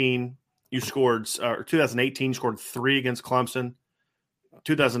 2019, you scored 2018, you scored 3 against Clemson.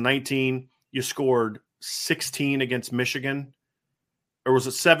 2019, you scored 16 against Michigan, or was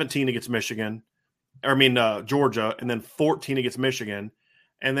it 17 against Michigan? Georgia, and then 14 against Michigan.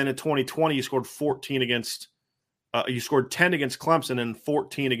 And then in 2020, you scored 14 against you scored 10 against Clemson and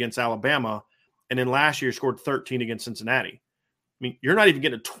 14 against Alabama. And then last year you scored 13 against Cincinnati. I mean, you're not even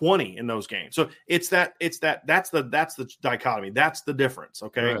getting a 20 in those games. So that's the dichotomy. That's the difference.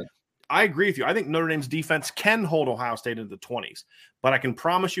 Okay. Right. I agree with you. I think Notre Dame's defense can hold Ohio State into the 20s, but I can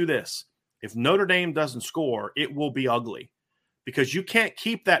promise you this: if Notre Dame doesn't score, it will be ugly, because you can't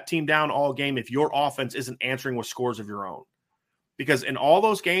keep that team down all game if your offense isn't answering with scores of your own. Because in all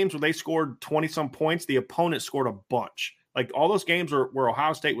those games where they scored 20-some points, the opponent scored a bunch. Like all those games where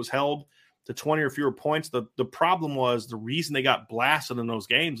Ohio State was held to 20 or fewer points, the problem was the reason they got blasted in those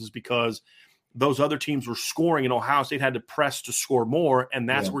games is because those other teams were scoring and Ohio State had to press to score more, and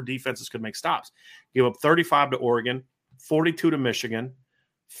that's where defenses could make stops. Give up 35 to Oregon, 42 to Michigan,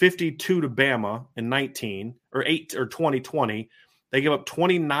 52 to Bama in 2020. They gave up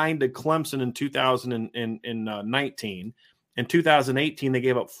 29 to Clemson in 2019. In 2018, they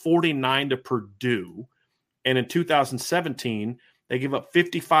gave up 49 to Purdue. And in 2017, they gave up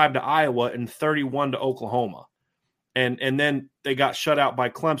 55 to Iowa and 31 to Oklahoma. And then they got shut out by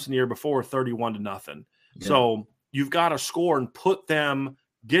Clemson the year before, 31 to nothing. Yeah. So you've got to score and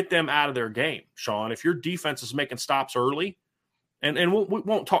get them out of their game, Sean. If your defense is making stops early, and we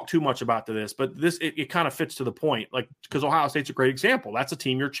won't talk too much about this, but it kind of fits to the point, like, because Ohio State's a great example. That's a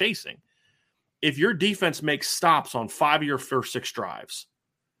team you're chasing. If your defense makes stops on 5 of your first 6 drives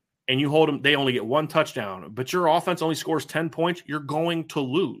and you hold them, they only get 1 touchdown, but your offense only scores 10 points, you're going to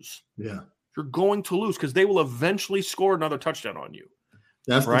lose. Yeah. You're going to lose because they will eventually score another touchdown on you.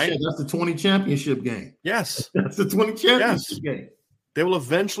 That's right. That's the 20 championship game. Yes. That's the 20 championship game. They will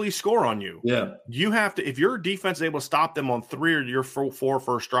eventually score on you. Yeah. You have to, if your defense is able to stop them on 3 of your 4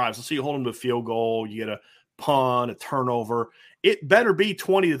 first drives, let's say you hold them to a field goal, you get a punt, a turnover, it better be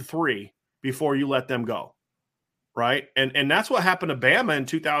 20-3 before you let them go. Right. And that's what happened to Bama in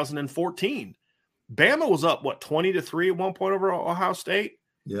 2014. Bama was up, 20-3 at one point over Ohio State.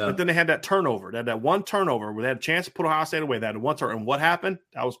 Yeah. But then they had that turnover. They had that 1 turnover where they had a chance to put Ohio State away. They had 1 turnover. And what happened?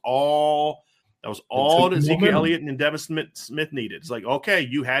 That was all that Ezekiel Elliott and Devin Smith needed. It's like, okay,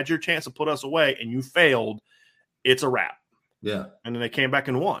 you had your chance to put us away and you failed. It's a wrap. Yeah. And then they came back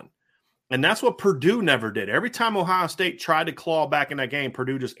and won. And that's what Purdue never did. Every time Ohio State tried to claw back in that game,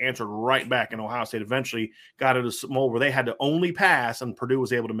 Purdue just answered right back, and Ohio State eventually got it a mold where they had to only pass, and Purdue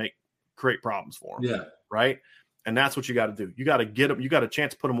was able to create problems for them. Yeah. Right? And that's what you got to do. You got to get them. You got a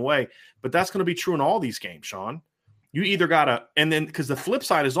chance to put them away. But that's going to be true in all these games, Sean. You either got to – and then because the flip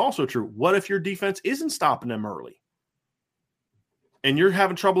side is also true. What if your defense isn't stopping them early and you're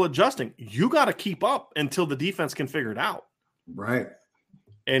having trouble adjusting? You got to keep up until the defense can figure it out. Right.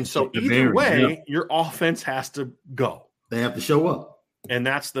 And so either way, your offense has to go. They have to show up. And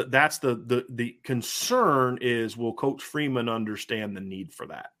that's the concern is, will Coach Freeman understand the need for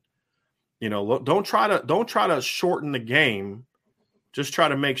that? You know, don't try to shorten the game Just try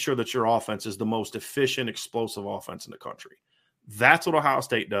to make sure that your offense is the most efficient, explosive offense in the country. That's what Ohio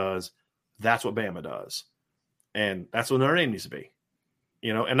State does. That's what Bama does. And that's what Notre Dame needs to be.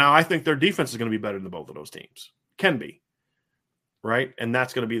 And now I think their defense is going to be better than both of those teams. Can be. Right? And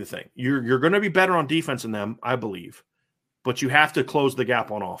that's going to be the thing. You're going to be better on defense than them, I believe. But you have to close the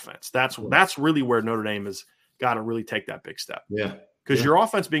gap on offense. That's really where Notre Dame has got to really take that big step. Yeah. Because your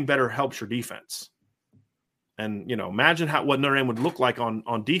offense being better helps your defense. And, imagine what Notre Dame would look like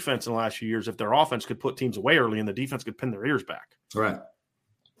on defense in the last few years if their offense could put teams away early and the defense could pin their ears back. Right.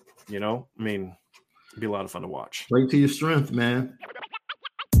 It'd be a lot of fun to watch. Straight to your strength, man.